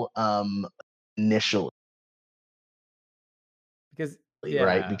will initially, because right?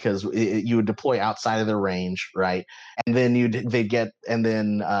 yeah, Because you would deploy outside of their range, right? And then they'd get, and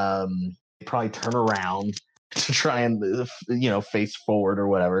then they'd probably turn around to try and face forward or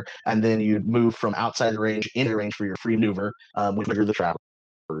whatever, and then you'd move from outside the range into range for your free maneuver, which would trigger the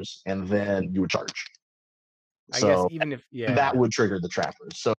trappers, and then you would charge. I guess So even if that yeah, would trigger the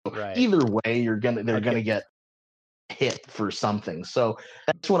trappers. So right. either way, they're I'd gonna get get hit for something. So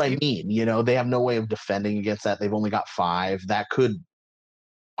that's what I e mean. They have no way of defending against that. They've only got 5. That could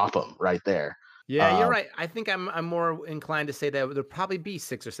stop them right there. yeah, you're Um, right. I think I'm more inclined to say that there'd probably be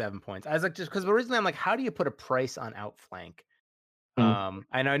 6 or 7 points. I was like, just because originally I'm like, how do you put a price on outflank? mm,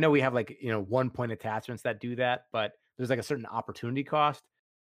 And I know we have like 1 point attachments that do that, but there's like a certain opportunity cost.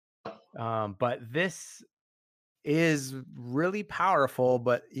 But this is really powerful,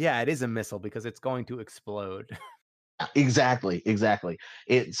 but yeah, it is a missile because it's going to explode. exactly.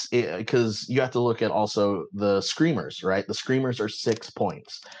 It's because you have to look at also the screamers, right? The screamers are 6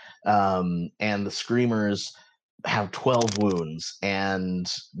 points, and the screamers have 12 wounds and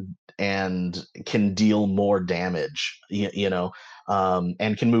can deal more damage,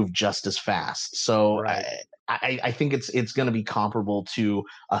 and can move just as fast. So Right. I think it's going to be comparable to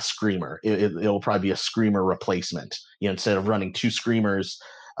a screamer. It'll probably be a screamer replacement. Instead of running 2 screamers,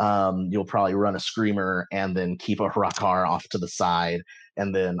 you'll probably run a screamer and then keep a Hrakar off to the side.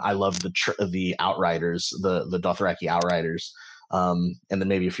 And then I love the Outriders, the Dothraki Outriders, and then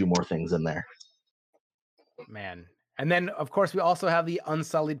maybe a few more things in there. Man. And then, of course, we also have the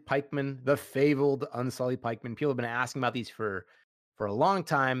Unsullied Pikemen, the fabled Unsullied Pikemen. People have been asking about these for a long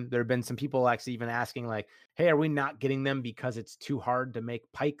time. There have been some people actually even asking, like, hey, are we not getting them because it's too hard to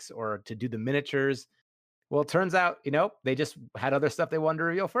make pikes or to do the miniatures? Well, it turns out, they just had other stuff they wanted to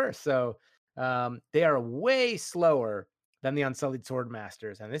reveal first. So they are way slower than the Unsullied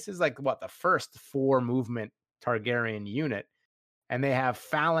Swordmasters. And this is like what the first 4 movement Targaryen unit. And they have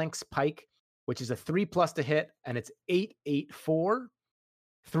Phalanx Pike, which is a 3+ to hit, and it's 8/8/4,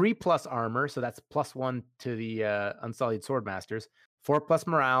 3+ armor, so that's +1 to the Unsullied Swordmasters, 4+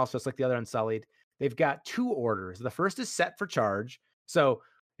 morale, so it's like the other Unsullied. They've got 2 orders. The first is set for charge. So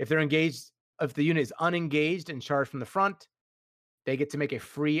if they're engaged, if the unit is unengaged and charged from the front, they get to make a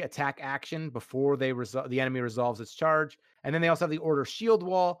free attack action before the enemy resolves its charge. And then they also have the order Shield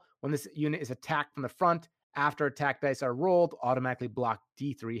Wall. When this unit is attacked from the front, after attack dice are rolled, automatically block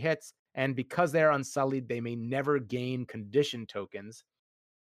D3 hits. And because they are unsullied, they may never gain condition tokens.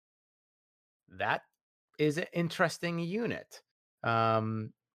 That is an interesting unit. I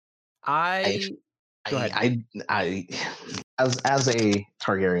I Go ahead. I as a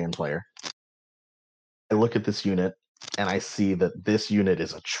Targaryen player, I look at this unit and I see that this unit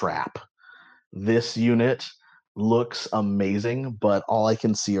is a trap. This unit looks amazing, but all I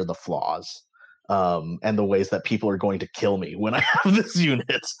can see are the flaws, and the ways that people are going to kill me when I have this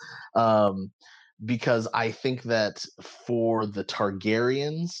unit. Um, because I think that for the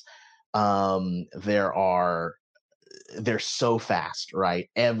Targaryens, there are they're so fast, right?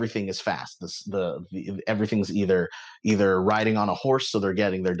 Everything is fast. Everything's either riding on a horse, so they're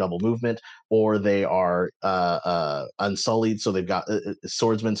getting their double movement, or they are unsullied, so they've got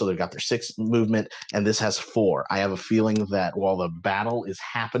swordsmen, so they've got their 6 movement, and this has 4. I have a feeling that while the battle is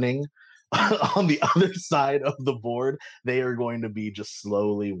happening on the other side of the board, they are going to be just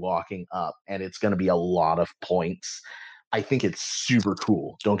slowly walking up, and it's going to be a lot of points. I think it's super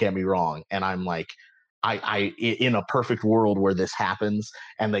cool. Don't get me wrong, and I'm like, in a perfect world where this happens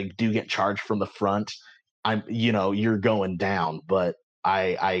and they do get charged from the front, you're going down. But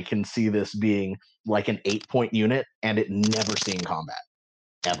I can see this being like an 8-point unit and it never seeing combat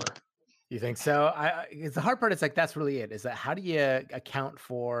ever. You think so? It's the hard part. It's like that's really it. Is that how do you account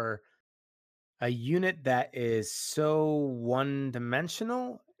for a unit that is so one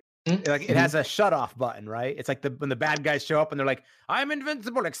dimensional? Like it Mhm. has a shut off button, right? It's like when the bad guys show up and they're like, "I'm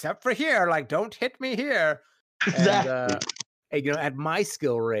invincible except for here. Like, don't hit me here." And Exactly. at my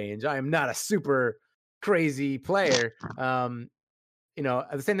skill range, I am not a super crazy player. The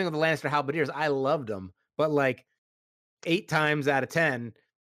same thing with the Lannister Halberdiers. I loved them, but like 8 times out of 10,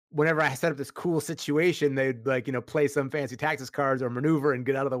 whenever I set up this cool situation, they'd like, play some fancy tactics cards or maneuver and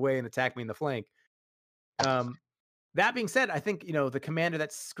get out of the way and attack me in the flank. Um, that being said, I think, the commander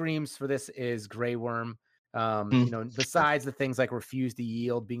that screams for this is Grey Worm. Mm, Besides the things like refuse to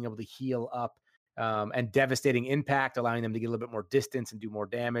yield, being able to heal up, and devastating impact, allowing them to get a little bit more distance and do more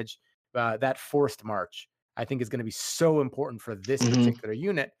damage. That forced march, I think, is going to be so important for this mhm, particular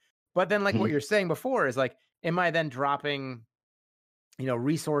unit. But then, like what mhm. you're saying before, is like, am I then dropping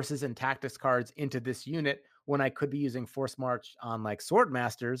resources and tactics cards into this unit when I could be using Force March on like Sword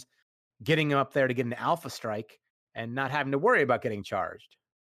Masters, getting them up there to get an Alpha Strike and not having to worry about getting charged?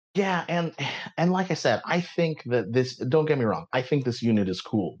 Yeah, and like I said, I think that this. Don't get me wrong. I think this unit is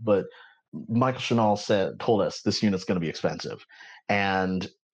cool, but Michael Chanel told us this unit's going to be expensive, and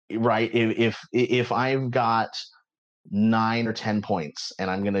right, if I've got 9 or 10 points and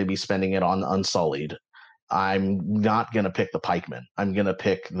I'm going to be spending it on Unsullied, I'm not going to pick the pikemen. I'm going to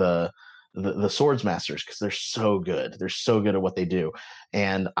pick the swords masters because they're so good. They're so good at what they do.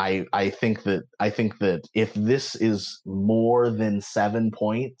 And I think that if this is more than 7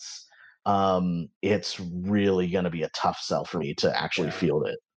 points, it's really going to be a tough sell for me to actually Yeah. field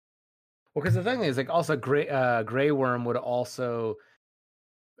it. Well, because the thing is, like, also Grey Worm would also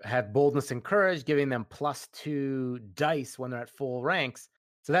have boldness and courage, giving them +2 dice when they're at full ranks.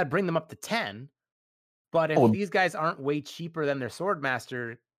 So that'd bring them up to 10. But if Oh, these guys aren't way cheaper than their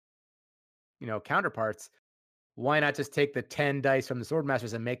Swordmaster, counterparts, why not just take the 10 dice from the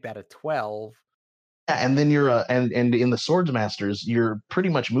Swordmasters and make that a 12? yeah, and then you're and in the swords masters, you're pretty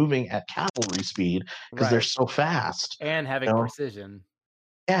much moving at cavalry speed because they're Right. so fast. And You having know? precision.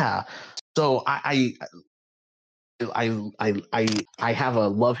 Yeah. So I have a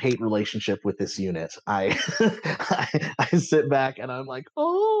love hate relationship with this unit. I sit back and I'm like,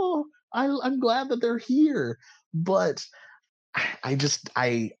 oh, I'm glad that they're here, but I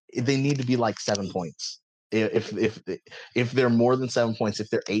they need to be like 7 points. If they're more than 7 points, if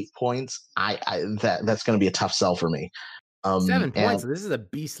they're 8 points, that's going to be a tough sell for me. 7 And points. So this is a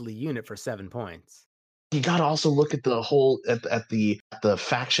beastly unit for 7 points. you got to also look at the whole at the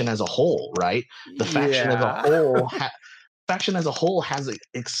faction as a whole, right? The faction as a Yeah. whole faction as a whole has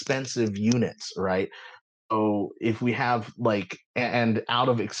expensive units, right? So if we have like and out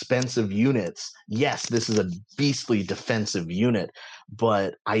of expensive units, yes, this is a beastly defensive unit,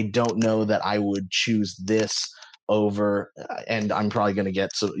 but I don't know that I would choose this over and I'm probably going to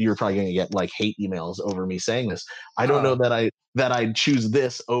get so you're probably going to get like hate emails over me saying this. I don't know Oh. that I'd choose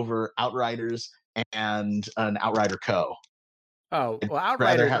this over Outriders and an Outrider Co. Oh, I'd well,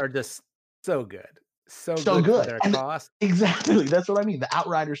 rather Outriders have are just so good. So so good for good. their And cost. exactly, that's what I mean. The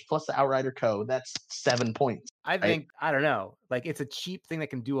Outriders plus the Outrider Co. That's 7 points, I right? think, I don't know, like, it's a cheap thing that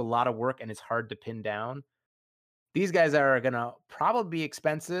can do a lot of work and it's hard to pin down. These guys are gonna probably be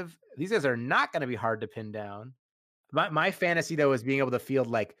expensive. These guys are not gonna be hard to pin down. My fantasy, though, is being able to field,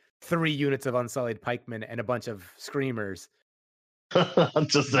 like, 3 units of Unsullied Pikemen and a bunch of Screamers.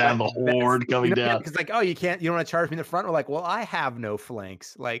 Just to But have the that's horde coming yeah, down, because, like, "Oh, you don't wanna charge me in the front?" We're like, "Well, I have no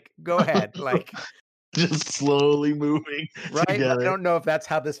flanks. Like, go ahead." Like, just slowly moving right? But I together. don't know if that's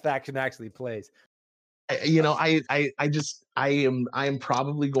how this faction actually plays. You know, I am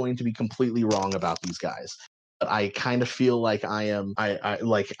probably going to be completely wrong about these guys. But I kind of feel like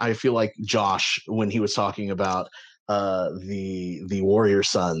I feel like Josh when he was talking about the Warrior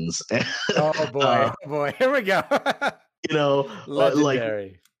Sons. Oh boy, uh, oh boy, here we go. you know, like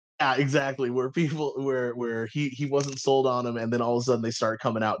Legendary. yeah, exactly. Where people where he wasn't sold on them, and then all of a sudden they start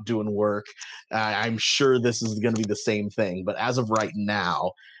coming out doing work. I'm sure this is going to be the same thing, but as of right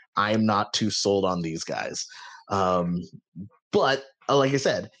now, I'm not too sold on these guys. Um, but like I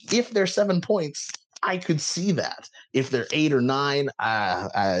said, if they're 7 points, I could see that. If they're 8 or 9,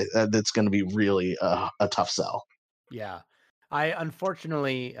 that's going to be really a tough sell. Yeah. I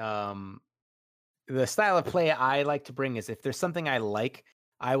unfortunately, the style of play I like to bring is if there's something I like,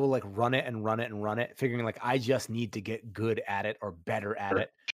 I will like run it and run it and run it, figuring like I just need to get good at it or better at Sure,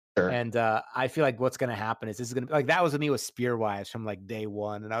 it. sure. And I feel like what's gonna happen is this is gonna like that was with me with Spearwives from like day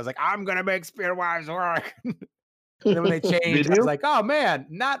one. And I was like, I'm gonna make Spearwives work. And then when they changed, Did I was you? like, oh man,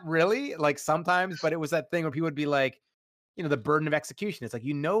 not really. Like sometimes, but it was that thing where people would be like, the burden of execution. It's like,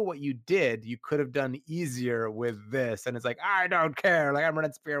 what you did, you could have done easier with this. And it's like, I don't care. Like, I'm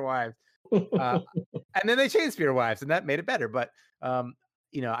running Spear Wives. Uh, and then they changed Spear Wives, and that made it better. But,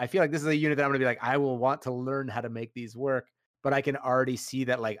 I feel like this is a unit that I'm going to be like, I will want to learn how to make these work. But I can already see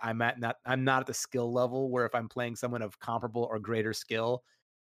that, like, I'm not at the skill level where if I'm playing someone of comparable or greater skill,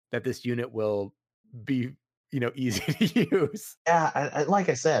 that this unit will be, easy to use. Yeah, like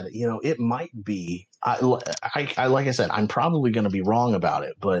I said, it might be. Like I said, I'm probably going to be wrong about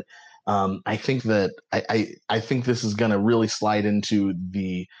it, but I think that I think this is going to really slide into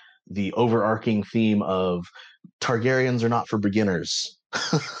the overarching theme of Targaryens are not for beginners.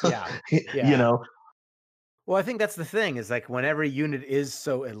 Yeah, you yeah. know, Well, I think that's the thing is like whenever a unit is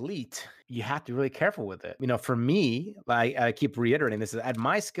so elite, you have to be really careful with it. For me, like I keep reiterating this is at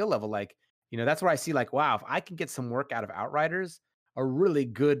my skill level, like, that's where I see like, wow, if I can get some work out of Outriders, a really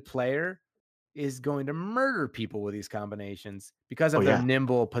good player is going to murder people with these combinations because oh of their yeah,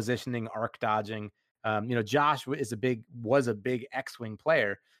 nimble positioning, arc dodging. Josh was a big X-wing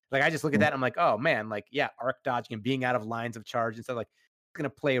player. Like I just look at mm, that, and I'm like, oh man, like yeah, arc dodging and being out of lines of charge and stuff like going to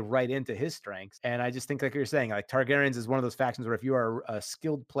play right into his strengths. And I just think, like you're saying, like Targaryens is one of those factions where if you are a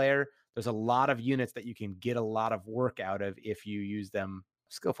skilled player, there's a lot of units that you can get a lot of work out of if you use them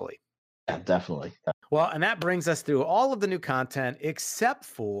skillfully. yeah, definitely. Well, and that brings us through all of the new content except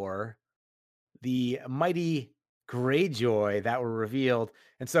for the mighty Greyjoy that were revealed.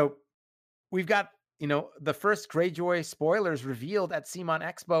 And so we've got, the first Greyjoy spoilers revealed at CMON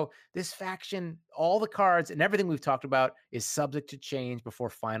Expo. This faction, all the cards and everything we've talked about is subject to change before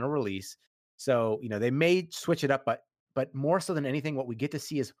final release. So, they may switch it up, but more so than anything, what we get to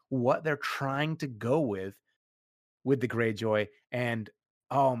see is what they're trying to go with the Greyjoy. And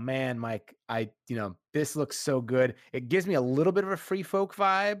oh man, Mike, this looks so good. It gives me a little bit of a Free Folk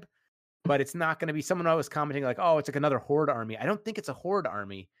vibe, but it's not going to be someone I was commenting like, oh, it's like another Horde army. I don't think it's a Horde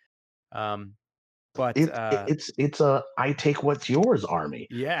army. Um, but It's a I take what's yours army.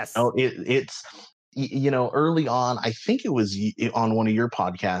 yes, Oh, it's early on. I think it was on one of your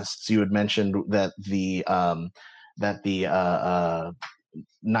podcasts. You had mentioned that the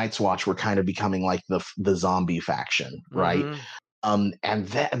Night's Watch were kind of becoming like the zombie faction, right? mhm, And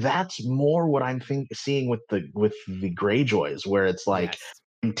that's more what I'm seeing with the Greyjoys, where it's like yes,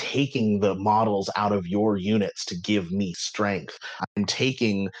 I'm taking the models out of your units to give me strength. I'm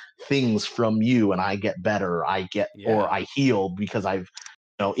taking things from you, and I get better. Or yeah. I heal because I've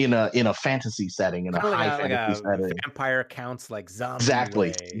in a fantasy setting, in a Kind of like high a fantasy setting. vampire counts like zombie Exactly.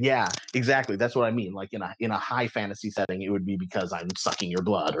 way. Yeah, exactly. That's what I mean. Like in a high fantasy setting, it would be because I'm sucking your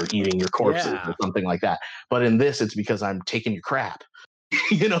blood or eating your corpses or Yeah. something like that. But in this, it's because I'm taking your crap.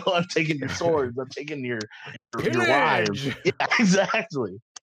 I'm taking your swords. I'm taking your wives. Pillage. Yeah, exactly.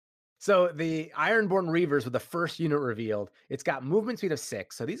 So the Ironborn Reavers were the first unit revealed. It's got movement speed of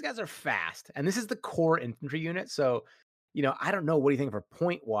 6. So these guys are fast. And this is the core infantry unit. So, I don't know. What do you think for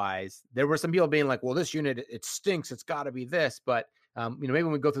point wise? There were some people being like, well, this unit, it stinks. It's got to be this. But, maybe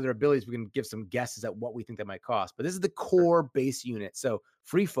when we go through their abilities, we can give some guesses at what we think that might cost. But this is the core base unit. So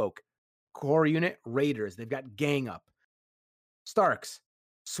Free Folk, core unit, Raiders. They've got Gang Up, Starks,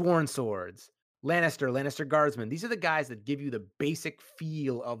 Sworn Swords, Lannister Guardsmen. These are the guys that give you the basic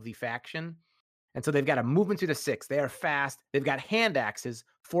feel of the faction. And so they've got a movement to the 6. They are fast. They've got hand axes,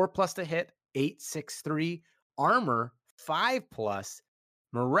 4+ to hit, 8/6/3, armor 5+,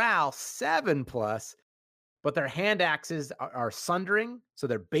 morale 7+, but their hand axes are sundering. So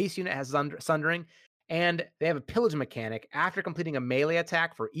their base unit has sundering. And they have a pillage mechanic. After completing a melee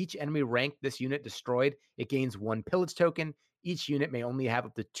attack for each enemy rank this unit destroyed, it gains 1 pillage token. Each unit may only have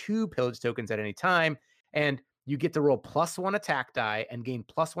up to 2 pillage tokens at any time. And you get to roll +1 attack die and gain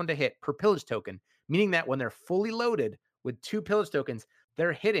 +1 to hit per pillage token, meaning that when they're fully loaded with 2 pillage tokens,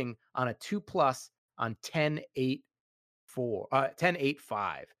 they're hitting on a 2+ on 10-8-4,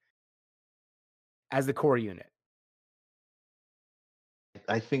 10-8-5 as the core unit.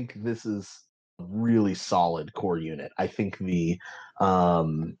 I think this is a really solid core unit. I think the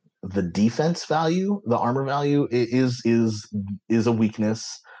defense value, the armor value is a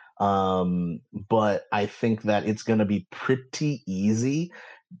weakness. But I think that it's going to be pretty easy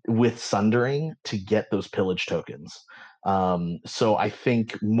with Sundering to get those pillage tokens. So I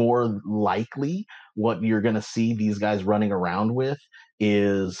think more likely what you're going to see these guys running around with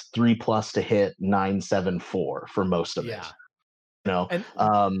is 3+ to hit, 9/7/4 for most of it. Yeah. You know, And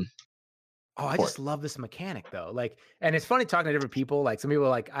um, oh, I for just love this mechanic though. Like, and it's funny talking to different people. Like, some people are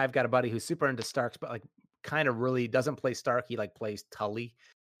like, I've got a buddy who's super into Starks, but like, kind of really doesn't play Stark. He like plays Tully,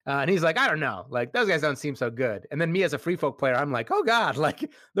 and he's like, I don't know, like those guys don't seem so good. And then me as a free folk player, I'm like, oh god, like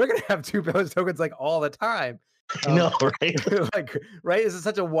they're gonna have 2 pillage tokens like all the time. I know, right? Like, right? This is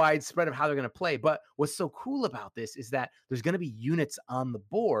such a wide spread of how they're going to play. But what's so cool about this is that there's going to be units on the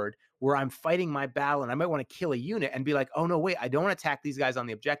board where I'm fighting my battle and I might want to kill a unit and be like, oh, no, wait, I don't want to attack these guys on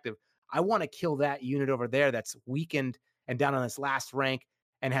the objective. I want to kill that unit over there that's weakened and down on this last rank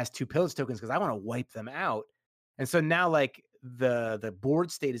and has 2 pillage tokens because I want to wipe them out. And so now, like, the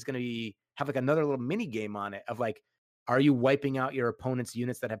board state is going to be have like another little mini game on it of like, are you wiping out your opponent's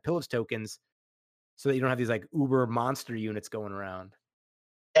units that have pillage tokens so that you don't have these like uber monster units going around?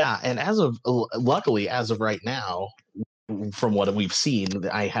 Yeah, and luckily, as of right now, from what we've seen,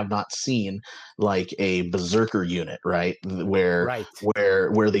 I have not seen like a berserker unit, right? Right.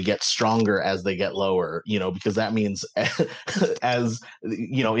 Where they get stronger as they get lower, because that means as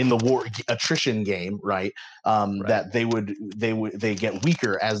in the war attrition game, right? Right. That they get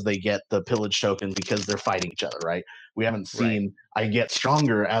weaker as they get the pillage token because they're fighting each other, right? We haven't Right. seen I get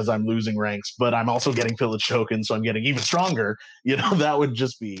stronger as I'm losing ranks, but I'm also getting pillage tokens, so I'm getting even stronger. That would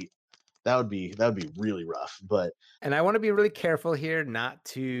just be that would be really rough. But And I want to be really careful here not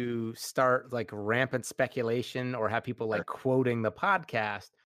to start like rampant speculation or have people like quoting the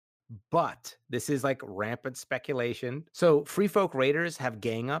podcast, but this is like rampant speculation. So Free Folk Raiders have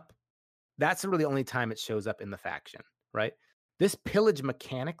gang up. That's really the only time it shows up in the faction, right? This pillage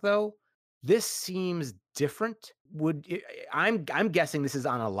mechanic, though, this seems different. I'm guessing this is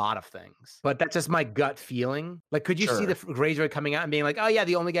on a lot of things, but that's just my gut feeling. Like, could you see the sure, Greyjoy coming out and being like, "Oh yeah,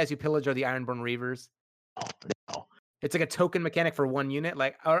 the only guys who pillage are the Ironborn Reavers"? no. It's like a token mechanic for one unit.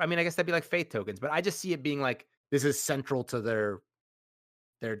 Like, or I mean, I guess that'd be like faith tokens, but I just see it being like this is central to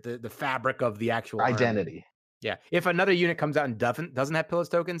the fabric of the actual army. Identity. Yeah. If another unit comes out and doesn't have pillage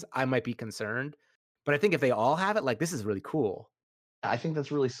tokens, I might be concerned. But I think if they all have it, like this is really cool. I think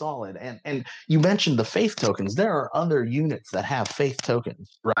that's really solid. And you mentioned the faith tokens. There are other units that have faith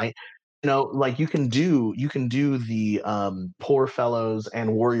tokens, right? Like you can do the poor fellows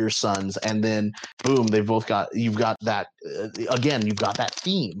and warrior sons, and then boom, you've got that again. You've got that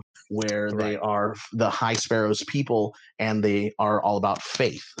theme where they Right. are the High Sparrows people, and they are all about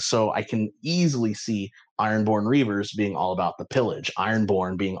faith. So I can easily see Ironborn Reavers being all about the pillage,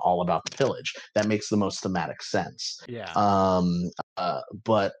 Ironborn being all about the pillage. That makes the most thematic sense. Yeah.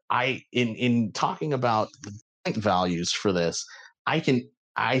 But in talking about the point values for this, I think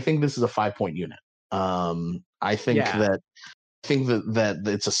this is a 5 point unit. I think Yeah. that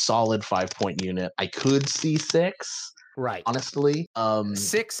it's a solid 5 point unit. I could see 6, Right. honestly.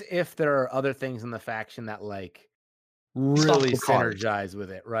 6 if there are other things in the faction that like Based off really the cards. synergize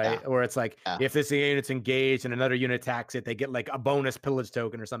with it, Yeah, right? Or it's like yeah, if this unit's engaged and another unit attacks it, they get like a bonus pillage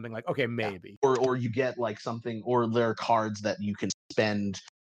token or something like, okay, yeah. maybe. Or you get like something, or there are cards that you can spend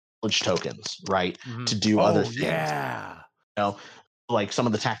village tokens, right, Mhm. to do other Oh things. yeah. You know, like some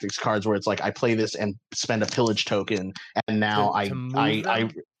of the tactics cards where it's like I play this and spend a pillage token, and now To move them? I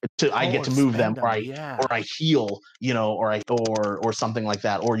Oh, get or to move them, spend them. Yeah. or I heal, or something like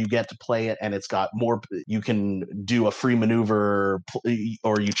that, or you get to play it and it's got more. You can do a free maneuver,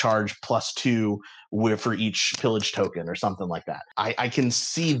 or you charge +2 for each pillage token or something like that. I can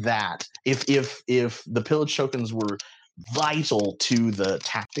see that if the pillage tokens were vital to the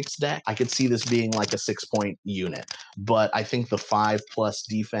tactics deck, I could see this being like a 6 point unit. But I think the 5+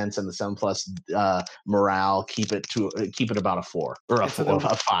 defense and the 7+ morale keep it about a 4 or a And so 4,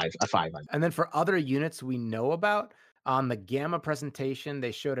 then a 5. and then for other units we know about, on the Gamma presentation,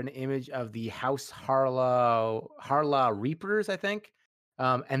 they showed an image of the House Harla Reapers, I think.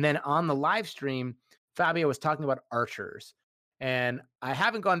 And then on the live stream, Fabio was talking about archers. And I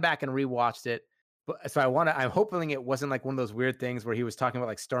haven't gone back and rewatched it, but so I'm hoping it wasn't like one of those weird things where he was talking about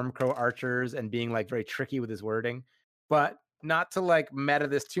like Stormcrow archers and being like very tricky with his wording. But not to like meta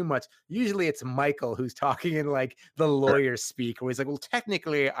this too much. Usually it's Michael who's talking in like the lawyer speak, where he's like, well,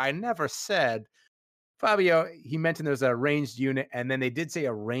 technically, I never said. Fabio, he mentioned there's a ranged unit, and then they did say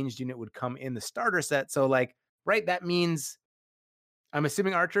a ranged unit would come in the starter set. So, like, right, that means I'm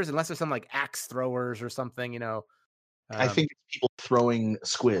assuming archers, unless there's some like axe throwers or something, I um, think it's people throwing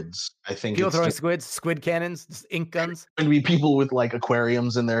squids. I think people it's throwing just squids, squid cannons, just ink guns. going to be people with like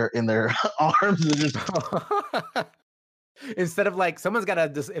aquariums in their arms and just Instead of like someone's got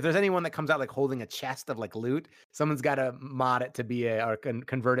to, if there's anyone that comes out like holding a chest of like loot, someone's got to mod it to be or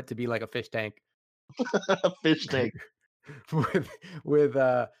convert it to be like a fish tank. fish tank. with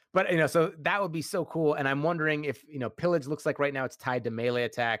but so that would be so cool. And I'm wondering if pillage looks like right now it's tied to melee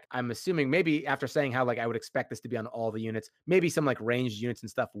attack. I'm assuming maybe after saying how like I would expect this to be on all the units, maybe some like ranged units and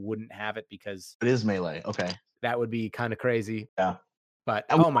stuff wouldn't have it because It is melee. Okay. that would be kind of crazy. Yeah. But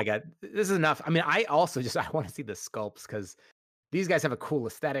And oh my god, this is enough. I mean, I also just I want to see the sculpts because these guys have a cool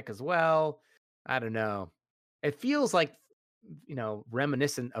aesthetic as well. I don't know. It feels like,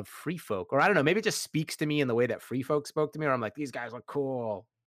 reminiscent of Free Folk, or I don't know, maybe it just speaks to me in the way that Free Folk spoke to me, or I'm like, these guys look cool.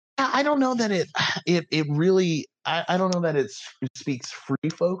 I don't know that it really I don't know that it speaks free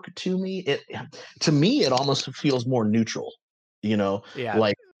folk to me. To me it almost feels more neutral, you know, Yeah,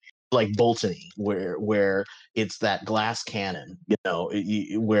 like Boltony, where it's that glass cannon,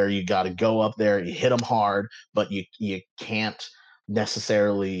 where you got to go up there, you hit them hard, but you can't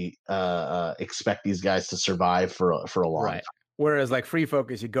necessarily expect these guys to survive for a long right. Whereas like Free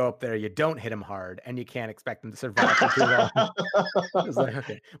Focus, you go up there, you don't hit them hard, and you can't expect them to survive for too long. time. It's like,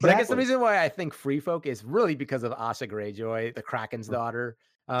 okay. But I guess the Exactly. reason why I think Free Folk is really because of Asha Greyjoy, the Kraken's daughter.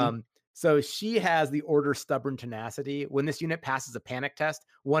 So she has the order Stubborn Tenacity. When this unit passes a panic test,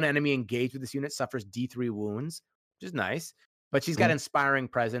 one enemy engaged with this unit suffers D3 wounds, which is nice. But she's got Mhm. Inspiring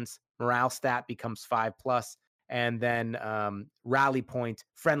Presence. Morale stat becomes 5 plus. And then Rally Point.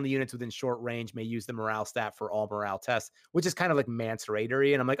 Friendly units within short range may use the morale stat for all morale tests, which is kind of like Mance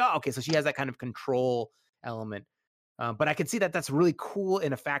Raidery. And I'm like, oh, okay. So she has that kind of control element. But I can see that that's really cool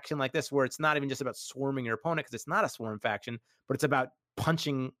in a faction like this, where it's not even just about swarming your opponent, because it's not a swarm faction, but it's about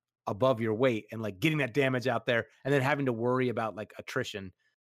punching above your weight and like getting that damage out there, and then having to worry about like attrition.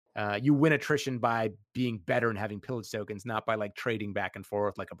 You win attrition by being better and having pillage tokens, not by like trading back and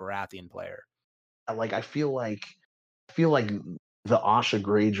forth like a Baratheon player. Like I feel like the Asha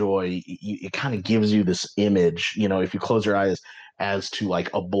Greyjoy, it kind of gives you this image, if you close your eyes, as to like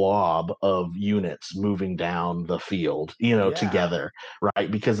a blob of units moving down the field, Yeah. together,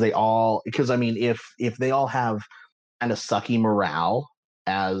 right? Because I mean, if they all have kind of sucky morale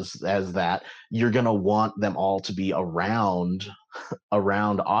as that, you're gonna want them all to be around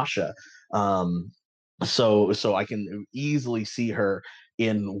Asha. Um, so I can easily see her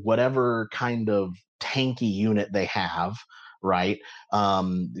in whatever kind of tanky unit they have, right?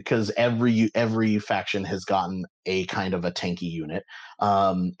 Because every faction has gotten a kind of a tanky unit,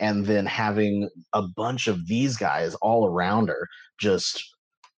 and then having a bunch of these guys all around her, just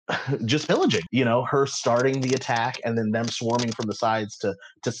just pillaging, her starting the attack and then them swarming from the sides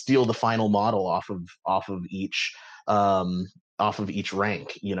to steal the final model um off of each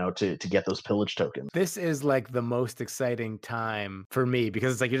rank, to get those pillage tokens. This is like the most exciting time for me,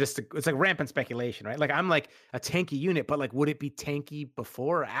 because it's like it's like rampant speculation, right? Like I'm like a tanky unit, but like would it be tanky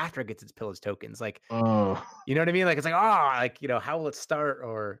before or after it gets its pillage tokens? Like, uh, you know what I mean? Like it's like, oh, like, how will it start?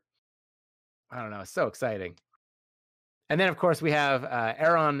 Or I don't know. It's so exciting. And then of course we have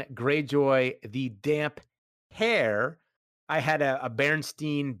Aeron Greyjoy, the damp hair. I had a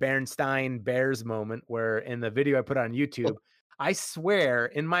Bernstein Bears moment where in the video I put on YouTube, I swear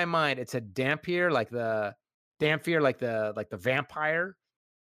in my mind it said Dampier, like the Dampier, like the vampire,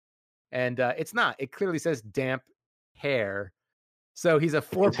 and it's not. It clearly says damp hair. So he's a his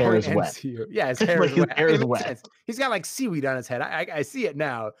hair 4-point is wet. NCU. Yeah, his hair Like is his wet. I hair mean, is it makes wet. sense. He's got like seaweed on his head. I see it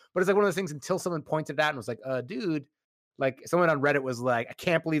now, but it's like one of those things until someone pointed it out and was like, dude, like someone on Reddit was like, I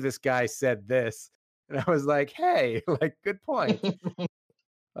can't believe this guy said this. And I was like, hey, like good point.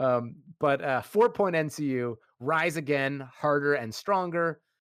 But 4-point NCU, rise again, harder and stronger.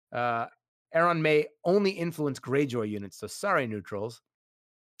 Uh, Aaron may only influence Greyjoy units, so sorry, neutrals.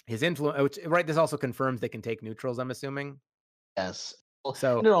 His influence, which right, this also confirms they can take neutrals, I'm assuming. Yes. Well, and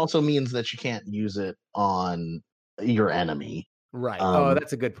So, it also means that you can't use it on your enemy. right. Oh, um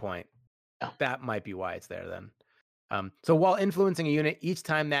that's a good point. yeah. That might be why it's there then. So while influencing a unit, each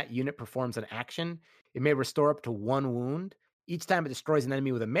time that unit performs an action, it may restore up to 1 wound. Each time it destroys an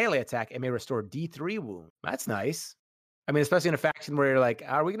enemy with a melee attack, it may restore D3 wound. That's nice. I mean, especially in a faction where you're like,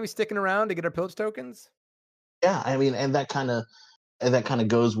 are we going to be sticking around to get our pillage tokens? Yeah, I mean, and that kind of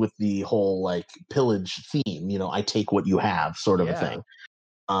goes with the whole like pillage theme, I take what you have sort of a Yeah. thing.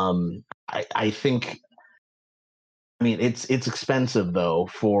 I think, I mean, it's expensive though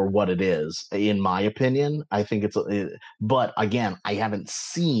for what it is, in my opinion. I think but again, I haven't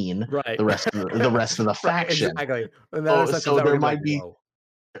seen Right. the rest of the Right. faction. Exactly. When the other So stuff comes so out, we're there going to be like, might be whoa.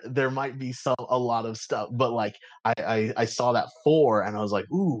 there might be a lot of stuff, but like I saw that 4 and I was like,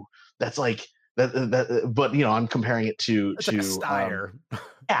 ooh, that's like that, but I'm comparing it to It's like a Styre.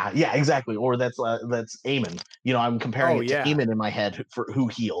 yeah, exactly. Or that's Aemon. I'm comparing Oh, it to yeah. Aemon in my head for who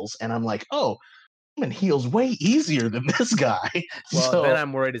heals, and I'm like, oh, Aemon heals way easier than this guy. Well, then So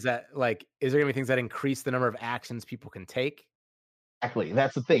I'm worried, is that like, is there going to be things that increase the number of actions people can take? exactly,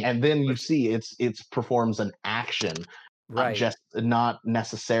 that's the thing. And then you Which, see it's performs an action, right. not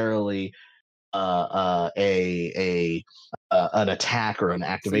necessarily an attack or an So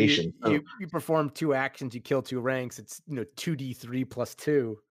you activation. So you you perform 2 actions, you kill 2 ranks, it's, 2d3 plus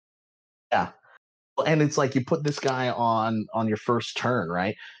 2. yeah, And it's like you put this guy on your first turn,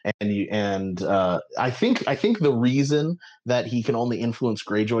 right? I think the reason that he can only influence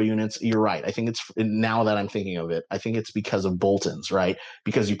Greyjoy units, you're right. I think it's now that I'm thinking of it, I think it's because of Bolton's, right?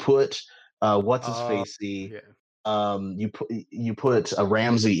 Because you put what's his Oh, face, yeah. you put a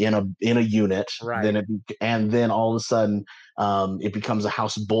Ramsey in a unit, Right. and then all of a sudden it becomes a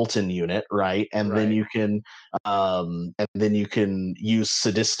House Bolton unit, right? Right. And then you can use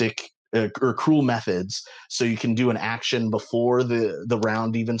sadistic or cruel methods, so you can do an action before the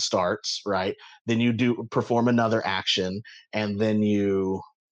round even starts, right? Then you do perform another action, and then you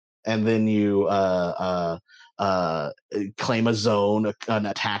claim a zone, an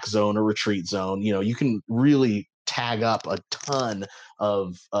attack zone, a retreat zone. You can really tag up a ton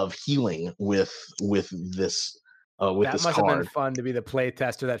of healing with That this must have been card. fun to be the play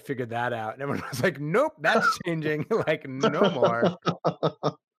tester that figured that out. And everyone was like, nope, that's changing. Like, no more.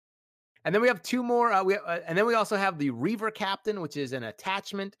 And then we have two more. And then we also have the Reaver Captain, which is an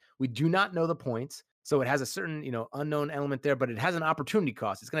attachment. We do not know the points. So it has a certain, unknown element there, but it has an opportunity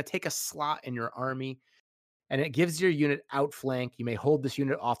cost. It's going to take a slot in your army, and it gives your unit outflank. You may hold this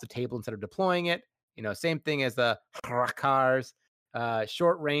unit off the table instead of deploying it. Same thing as the Hrakars,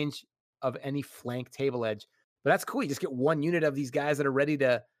 short range of any flank table edge. But that's cool. You just get one unit of these guys that are ready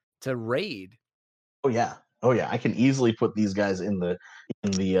to raid. Oh yeah. Oh yeah. I can easily put these guys in the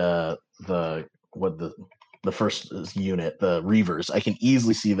what the first unit, the Reavers. I can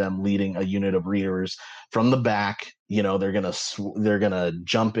easily see them leading a unit of Reavers from the back. They're gonna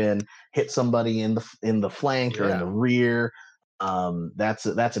jump in, hit somebody in the flank or in the Yeah. rear. That's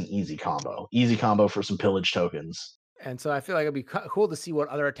an easy combo. Easy combo for some pillage tokens. And so I feel like it'd be cool to see what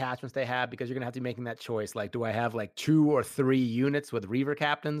other attachments they have, because you're gonna have to be making that choice. Like, do I have like 2 or 3 units with Reaver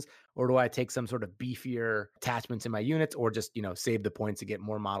captains, or do I take some sort of beefier attachments in my units, or just save the points to get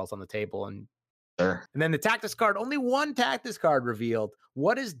more models on the table? And Sure. and then the Tactus card, only one Tactus card revealed.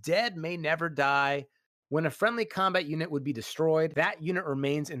 What is dead may never die. When a friendly combat unit would be destroyed, that unit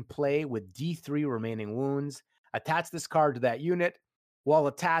remains in play with D3 remaining wounds. Attach this card to that unit. While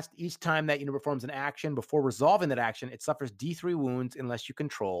attached, each time that unit performs an action, before resolving that action, it suffers D3 wounds unless you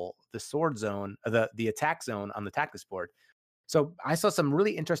control the sword zone, the attack zone on the Tactus board. So I saw some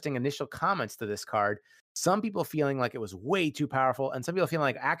really interesting initial comments to this card. Some people feeling like it was way too powerful, and some people feeling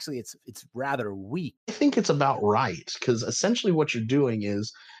like actually it's rather weak. I think it's about right, because essentially what you're doing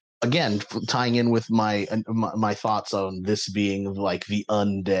is, again, tying in with my thoughts on this being like the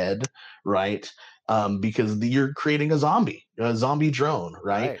undead, right? Because you're creating a zombie drone,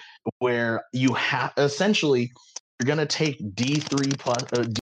 right? Right. Where you have essentially you're gonna take D3 plus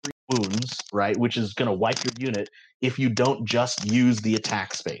D3 wounds, right? Which is gonna wipe your unit if you don't just use the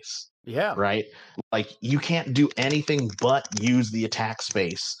attack space, Yeah. right? Like you can't do anything but use the attack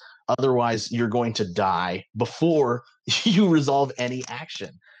space. Otherwise, you're going to die before you resolve any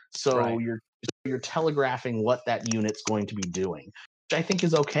action. So Right. you're telegraphing what that unit's going to be doing, which I think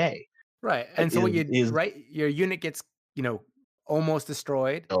is okay. Right. And so what you Is right, your unit gets, almost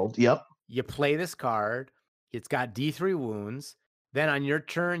destroyed. build. Yep. You play this card. It's got D3 wounds. Then on your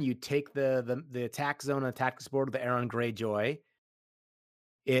turn, you take the attack zone and attack this board with the Aaron Greyjoy.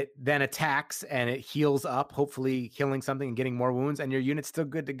 It then attacks and it heals up, hopefully killing something and getting more wounds, and your unit's still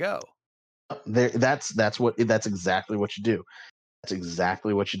good to go. That's exactly what you do. That's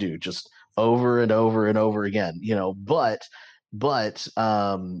exactly what you do. Just over and over and over again. But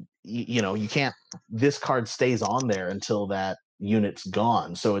you can't. This card stays on there until that unit's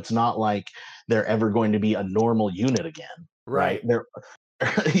gone. So it's not like they're ever going to be a normal unit again, right? Right. They're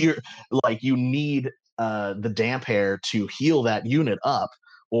you're like you need the damp hair to heal that unit up,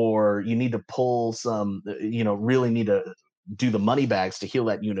 or you need to pull some. Really need to do the money bags to heal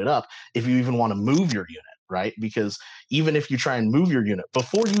that unit up if you even want to move your unit, right? Because even if you try and move your unit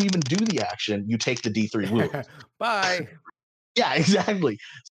before you even do the action, you take the D3 wound. Bye. Yeah, exactly.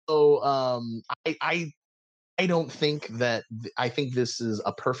 So I don't think that I think this is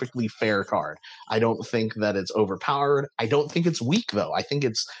a perfectly fair card. I don't think that it's overpowered. I don't think it's weak though. I think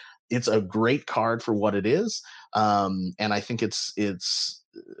it's a great card for what it is. And I think it's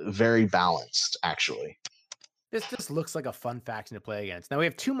very balanced actually. This just looks like a fun faction to play against. Now we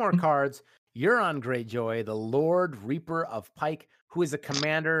have 2 more cards. Euron Greyjoy, the Lord Reaper of Pike, who is a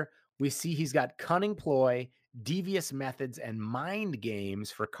commander. We see he's got Cunning Ploy, Devious Methods, and Mind Games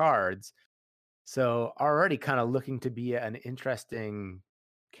for cards. So already kind of looking to be an interesting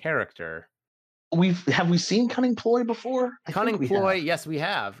character. We seen Cunning Ploy before? I think Cunning we Ploy, have. yes, we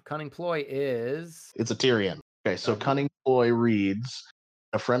have. Cunning Ploy is It's a Tyrion. Okay, so um, Cunning Ploy reads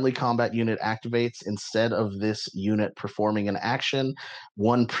A friendly combat unit activates. Instead of this unit performing an action,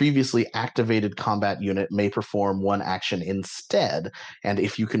 one previously activated combat unit may perform one action instead. And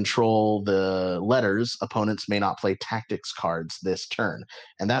if you control the letters, opponents may not play tactics cards this turn.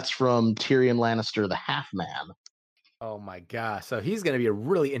 And that's from Tyrion Lannister, the Half Man. Oh my gosh. So he's going to be a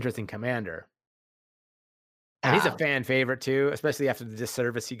really interesting commander. And he's a Yeah. fan favorite too, especially after the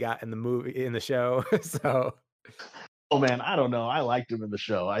disservice he got in the movie, in the show. So Oh man, I don't know. I liked him in the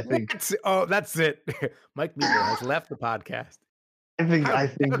show. that's it. Mike Meagle has left the podcast. I think How, I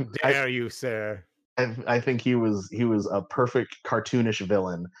how think dare you, sir? I think he was a perfect cartoonish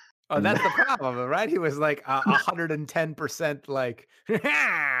villain. Oh, And that's the problem, right? He was like 110% like,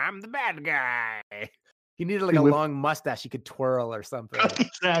 I'm the bad guy. He needed like a with long mustache he could twirl or something.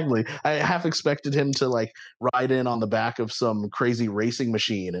 exactly. I half expected him to like ride in on the back of some crazy racing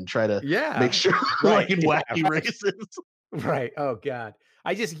machine and try to make Yeah. sure Right. like in Yeah, wacky right. races. Right. Oh God.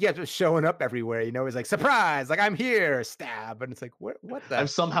 He kept showing up everywhere. He's like, surprise, like I'm here, stab. And it's like, what the I've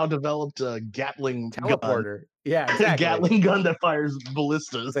somehow developed a Gatling gun, teleporter? Yeah, a exactly. Gatling gun that fires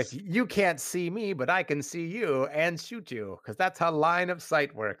ballistas. It's like you can't see me, but I can see you and shoot you, because that's how line of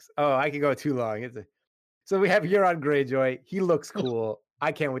sight works. Oh, I could go too long. So we have Euron Greyjoy. He looks cool.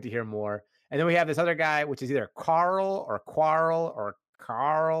 I can't wait to hear more. And then we have this other guy, which is either Carl or Quarrel or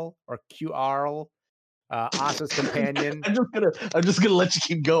Carl or QRL, Asha's companion. I'm just gonna let you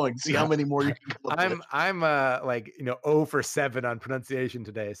keep going. See how many more you can come up with. I'm like 0 for 7 on pronunciation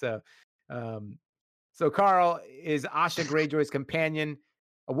today. So Carl is Asha Greyjoy's companion,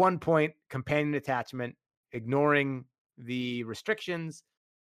 a 1-point companion attachment, ignoring the restrictions,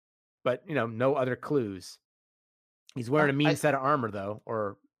 but no other clues. He's wearing a mean set of armor though,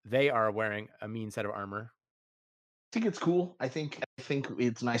 or they are wearing a mean set of armor. I think it's cool. I think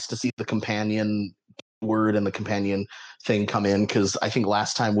it's nice to see the companion word and the companion thing come in, because I think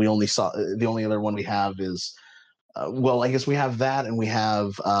last time we only saw the only other one we have is well, I guess we have that, and we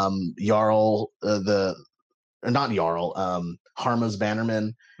have Jarl, the or not Jarl, Harma's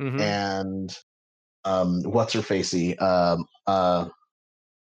Bannerman, Mm-hmm. and what's her facey, not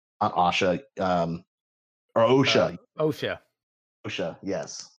Asha, or Osha. Osha. Osha,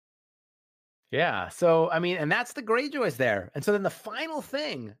 yes. Yeah. So, I mean, and that's the Greyjoys there. And so then the final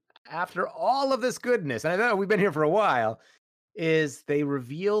thing, after all of this goodness, and I know we've been here for a while, is they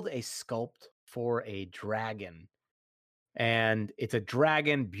revealed a sculpt for a dragon. And it's a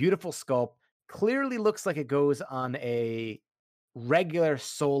dragon, beautiful sculpt. Clearly looks like it goes on a regular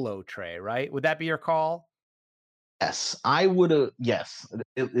solo tray, right? Would that be your call? Yes, I would have. Yes,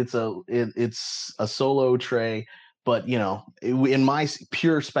 it's a solo tray, but in my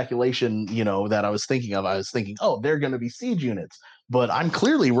pure speculation, that I was thinking of, I was thinking, oh, they're going to be siege units, but I'm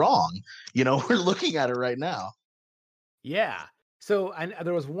clearly wrong. We're looking at it right now. Yeah. So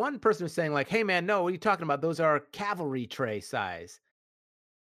there was one person who was saying like, "Hey man, no, what are you talking about? Those are cavalry tray size."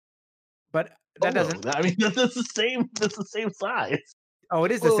 But that doesn't. I mean, that's the same. That's the same size. Oh,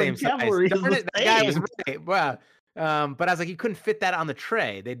 it is the Well, same and size. cavalry is Darn the it, that guy was same. right. Well, but I was like, you couldn't fit that on the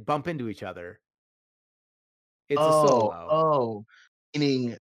tray. They'd bump into each other. It's a Oh, solo. oh,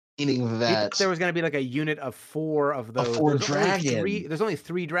 meaning He thought that there was going to be like a unit of 4 of a those. four dragon. There's only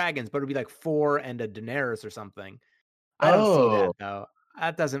 3 dragons, but it'd be like 4 and a Daenerys or something. I don't see that Oh, though.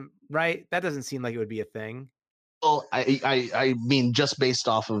 That doesn't seem like it would be a thing. well, I mean, just based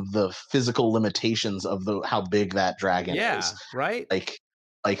off of the physical limitations of the how big that dragon is, Yeah, right? like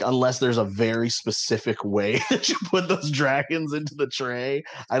unless there's a very specific way that you put those dragons into the tray,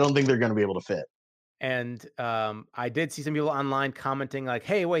 I don't think they're going to be able to fit. And I did see some people online commenting like,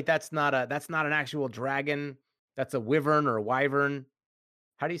 "Hey, wait, that's not an actual dragon. That's a wyvern or a wyvern.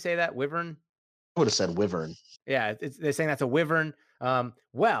 How do you say that? Wyvern?" I would have said wyvern. Yeah, they're saying that's a wyvern.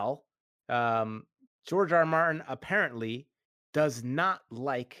 Well, George R. R. Martin apparently does not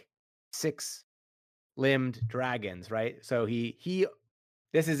like 6-limbed dragons, right? So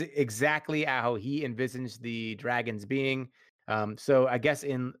this is exactly how he envisaged the dragons being. So I guess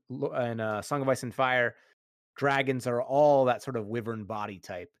in Song of Ice and Fire, dragons are all that sort of wyvern body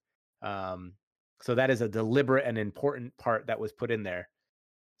type. So that is a deliberate and important part that was put in there.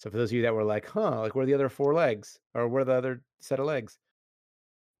 So for those of you that were like, huh, like where are the other 4 legs? Or where are the other set of legs?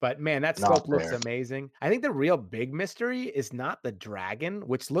 But man, that Not sculpt looks there. amazing. I think the real big mystery is not the dragon,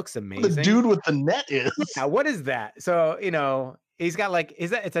 which looks The amazing. dude with the net is. Yeah, what is that? So, he's got like,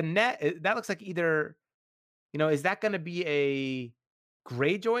 it's a net? That looks like either, is that going to be a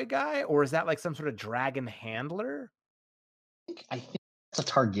Greyjoy guy, or is that like some sort of dragon handler? I think it's a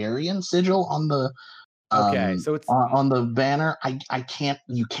Targaryen sigil on the Okay, so it's On the banner, I can't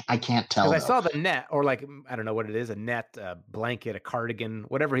because tell I though. saw the net, or like I don't know what it is, a net, a blanket, a cardigan,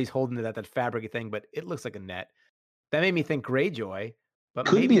 whatever he's holding to that fabricy thing, but it looks like a net. That made me think Greyjoy, but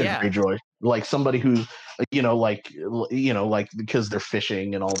Could maybe be a yeah, Greyjoy, like somebody who, like because they're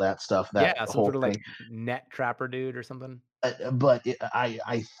fishing and all that stuff. That yeah, some whole sort of thing. like net trapper dude or something. But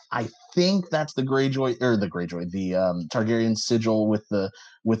I think that's the Greyjoy or the Greyjoy, the Targaryen sigil with the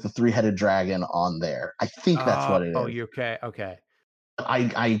three-headed dragon on there. I think that's what it Oh, is. you okay? Okay.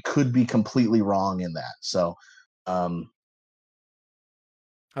 I could be completely wrong in that. So, um,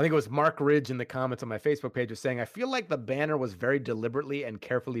 I think it was Mark Ridge in the comments on my Facebook page was saying, I feel like the banner was very deliberately and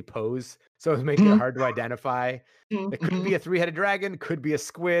carefully posed, so it was making it mhm, hard to identify. mhm, It could mhm. be a three-headed dragon, could be a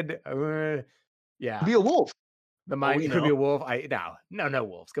squid. Yeah, Be a wolf. the Oh, mind we could be know. a wolf. No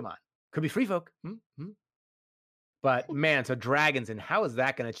wolves. Come on, could be free folk. But man, so dragons, and how is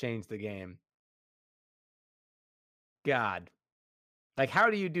that going to change the game? God, like how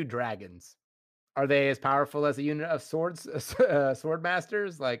do you do dragons? Are they as powerful as a unit of swords, sword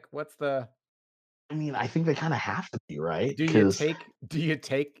masters? Like, what's the? I mean, I think they kind of have to be right Do you because take? Do you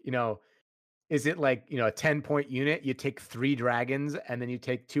take? Is it like, a 10-point unit? You take 3 dragons and then you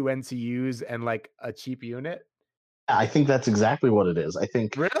take 2 NCUs and like a cheap unit? I think that's exactly what it is. I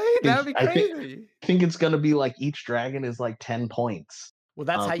think, Really? That think, would be I think, crazy. I think it's gonna be like each dragon is like 10 points. Well,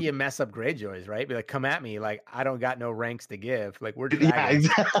 that's Um, how you mess up Greyjoys, right? Be like, come at me. Like, I don't got no ranks to give. Like, we're yeah, dragons.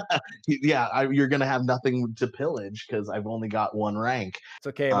 exactly. Yeah, you're gonna have nothing to pillage because I've only got one rank. It's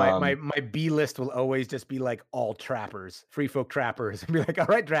okay. My my Um, my B list will always just be like all trappers, free folk trappers, and be like, all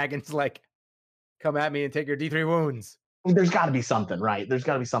right, dragons, like, come at me and take your D3 wounds. there's got to be something, right? There's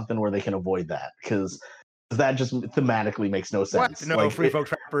got to be something where they can avoid that because that just thematically makes no What? sense. No, Like free it folk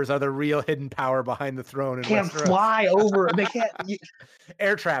trappers are the real hidden power behind the throne in can't Westeros. fly over. They can't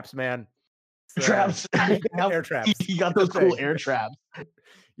Air traps, man. It's, traps. air traps. You got It's a those cool thing. air traps.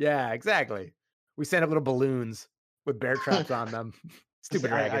 Yeah, exactly. We send up little balloons with bear traps on them.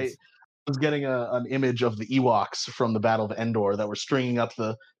 Stupid I dragons. was getting an image of the Ewoks from the Battle of Endor that were stringing up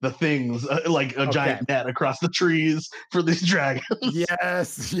the things like a Okay. giant net across the trees for these dragons.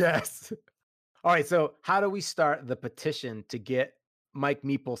 Yes, yes. All right, so how do we start the petition to get Mike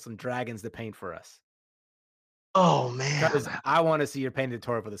Meeple some dragons to paint for us? Oh man. Because I want to see your painted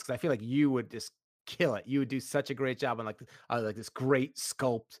tutorial for this, because I feel like you would just kill it. You would do such a great job on like this great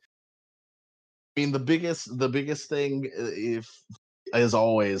sculpt. I mean the biggest thing if as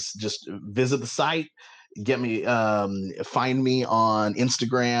always just visit the site, get me find me on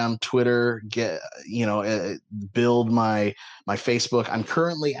Instagram, Twitter, build my Facebook. I'm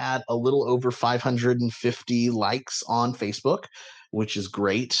currently at a little over 550 likes on Facebook, which is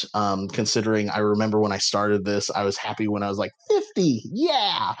great. Considering I remember when I started this, I was happy when I was like 50,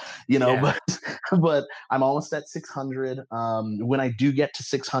 yeah, Yeah. but but I'm almost at 600. When I do get to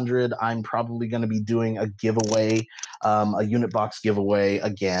 600, I'm probably going to be doing a giveaway, a unit box giveaway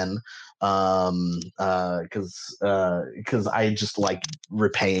again, because I just like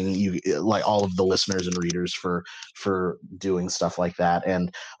repaying you, like all of the listeners and readers for doing stuff like that.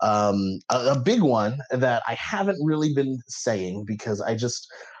 And a big one that I haven't really been saying because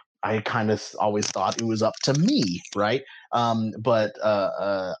I kind of always thought it was up to me, right? But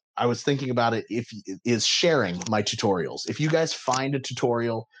I was thinking about it. If is sharing my tutorials. If you guys find a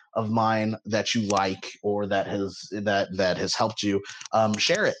tutorial of mine that you like or that has helped you,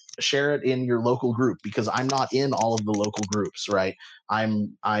 share it. Share it in your local group because I'm not in all of the local groups, right?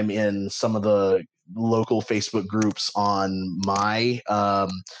 I'm in some of the local Facebook groups on my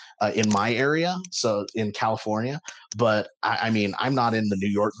in my area, so in California. But I mean, I'm not in the New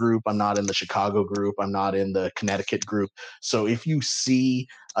York group. I'm not in the Chicago group. I'm not in the Connecticut group. So if you see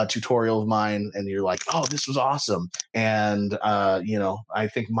a tutorial of mine and you're like, "Oh, this was awesome," and I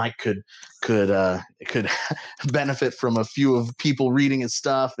think Mike could benefit from a few of people reading his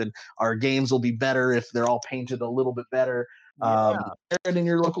stuff, and our games will be better if they're all painted a little bit better. Yeah. Share it in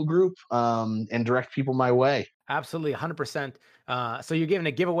your local group and direct people my way. Absolutely, 100%. So you're giving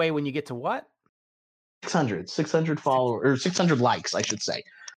a giveaway when you get to what? 600 Six, followers or 600 likes, I should say.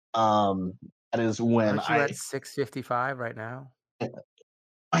 Um, that is when aren't you at 655 right now?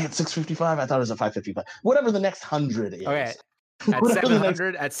 I had 655. I thought it was at 555. Whatever the next 100 Okay, is. at Whatever the next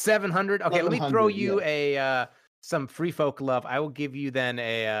 700, at 700. Okay, let me throw 700. Yeah. you a some free folk love. I will give you then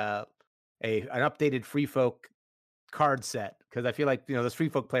an updated free folk card set, because I feel like there's free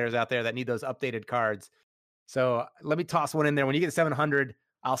folk players out there that need those updated cards. So let me toss one in there. When you get to 700,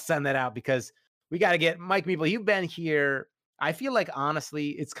 I'll send that out, because we got to get Mike Meeple. You've been here. I feel like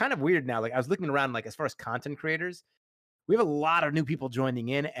honestly, it's kind of weird now. Like I was looking around, like as far as content creators, we have a lot of new people joining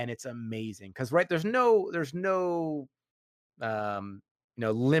in, and it's amazing because right there's no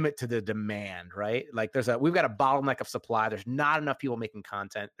limit to the demand, right? Like we've got a bottleneck of supply. There's not enough people making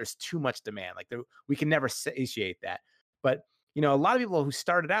content. There's too much demand. Like we can never satiate that. But a lot of people who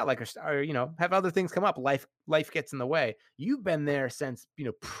started out like have other things come up. Life gets in the way. You've been there since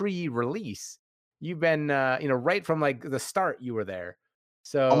pre-release. You've been right from like the start. You were there.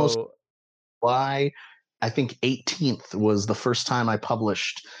 Almost So July, I think 18th was the first time I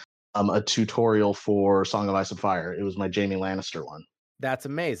published a tutorial for Song of Ice and Fire. It was my Jamie Lannister one. that's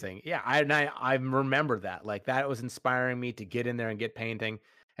amazing. Yeah, I remember that. Like that was inspiring me to get in there and get painting.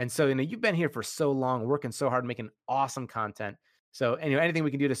 And so, you've been here for so long, working so hard, making awesome content. So, anything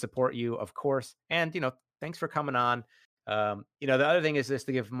we can do to support you, of course. And, thanks for coming on. The other thing is just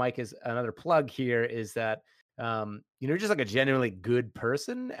to give Mike is another plug here is that you're just like a genuinely good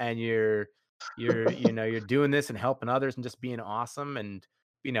person and you're doing this and helping others and just being awesome. And,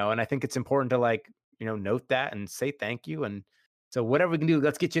 and I think it's important to like, note that and say thank you. And so whatever we can do,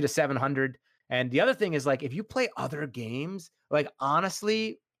 let's get you to 700. And the other thing is like, if you play other games, like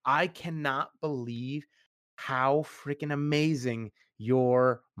honestly, I cannot believe how freaking amazing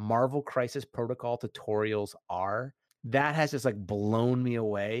your Marvel Crisis Protocol tutorials are. That has just like blown me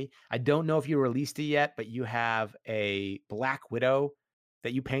away. I don't know if you released it yet, but you have a Black Widow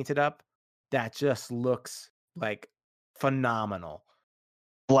that you painted up that just looks like phenomenal.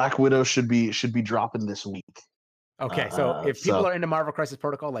 Black Widow should be dropping this week. Okay, so if people So are into Marvel Crisis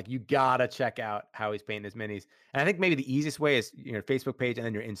Protocol, like you gotta check out how he's painting his minis. And I think maybe the easiest way is your Facebook page and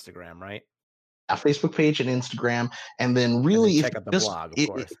then your Instagram, right? a Facebook page and Instagram, and then And then really check out the blog, of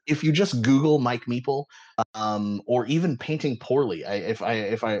course. if you just Google Mike Meeple, or even painting poorly, I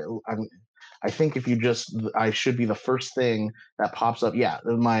think if you just, I should be the first thing that pops up. Yeah,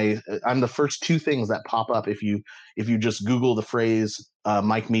 I'm the first two things that pop up if you just Google the phrase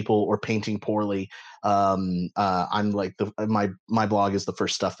Mike Meeple or painting poorly. I'm like my blog is the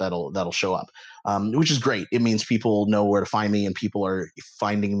first stuff that'll show up, which is great. It means people know where to find me, and people are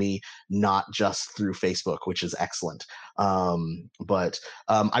finding me not just through Facebook, which is excellent. But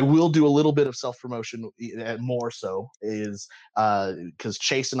I will do a little bit of self promotion, more so is because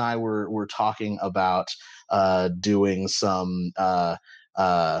Chase and I were talking about doing some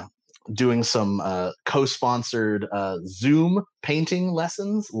co-sponsored Zoom painting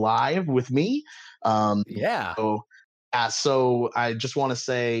lessons live with me. Um, Yeah. so I just want to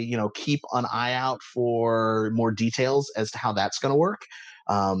say, keep an eye out for more details as to how that's going to work,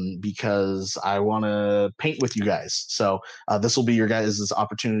 because I want to paint with you guys. So this will be your guys'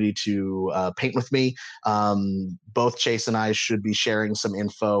 opportunity to paint with me. Both Chase and I should be sharing some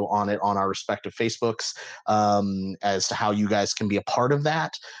info on it on our respective Facebooks, as to how you guys can be a part of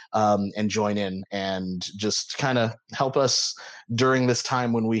that, and join in and just kind of help us during this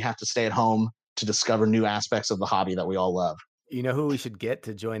time when we have to stay at home to discover new aspects of the hobby that we all love. You know who we should get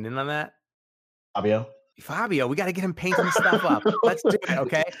to join in on that? Fabio? Fabio, we got to get him painting stuff up. Let's do it,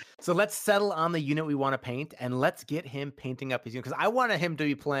 okay? So let's settle on the unit we want to paint, and let's get him painting up his unit because I want him to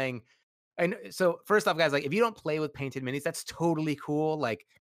be playing. And so first off, guys, like if you don't play with painted minis, that's totally cool. Like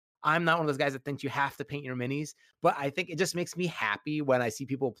I'm not one of those guys that thinks you have to paint your minis, but I think it just makes me happy when I see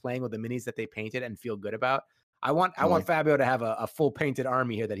people playing with the minis that they painted and feel good about. I want Fabio to have a full painted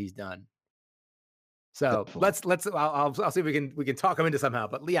army here that he's done. So Definitely. I'll see if we can talk him into somehow.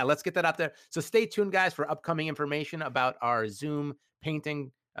 But yeah, let's get that up there. So stay tuned, guys, for upcoming information about our Zoom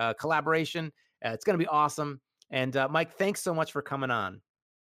painting collaboration. It's going to be awesome. And Mike, thanks so much for coming on.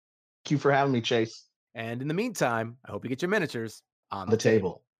 Thank you for having me, Chase. And in the meantime, I hope you get your miniatures on The the table.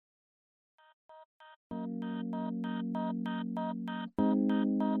 table.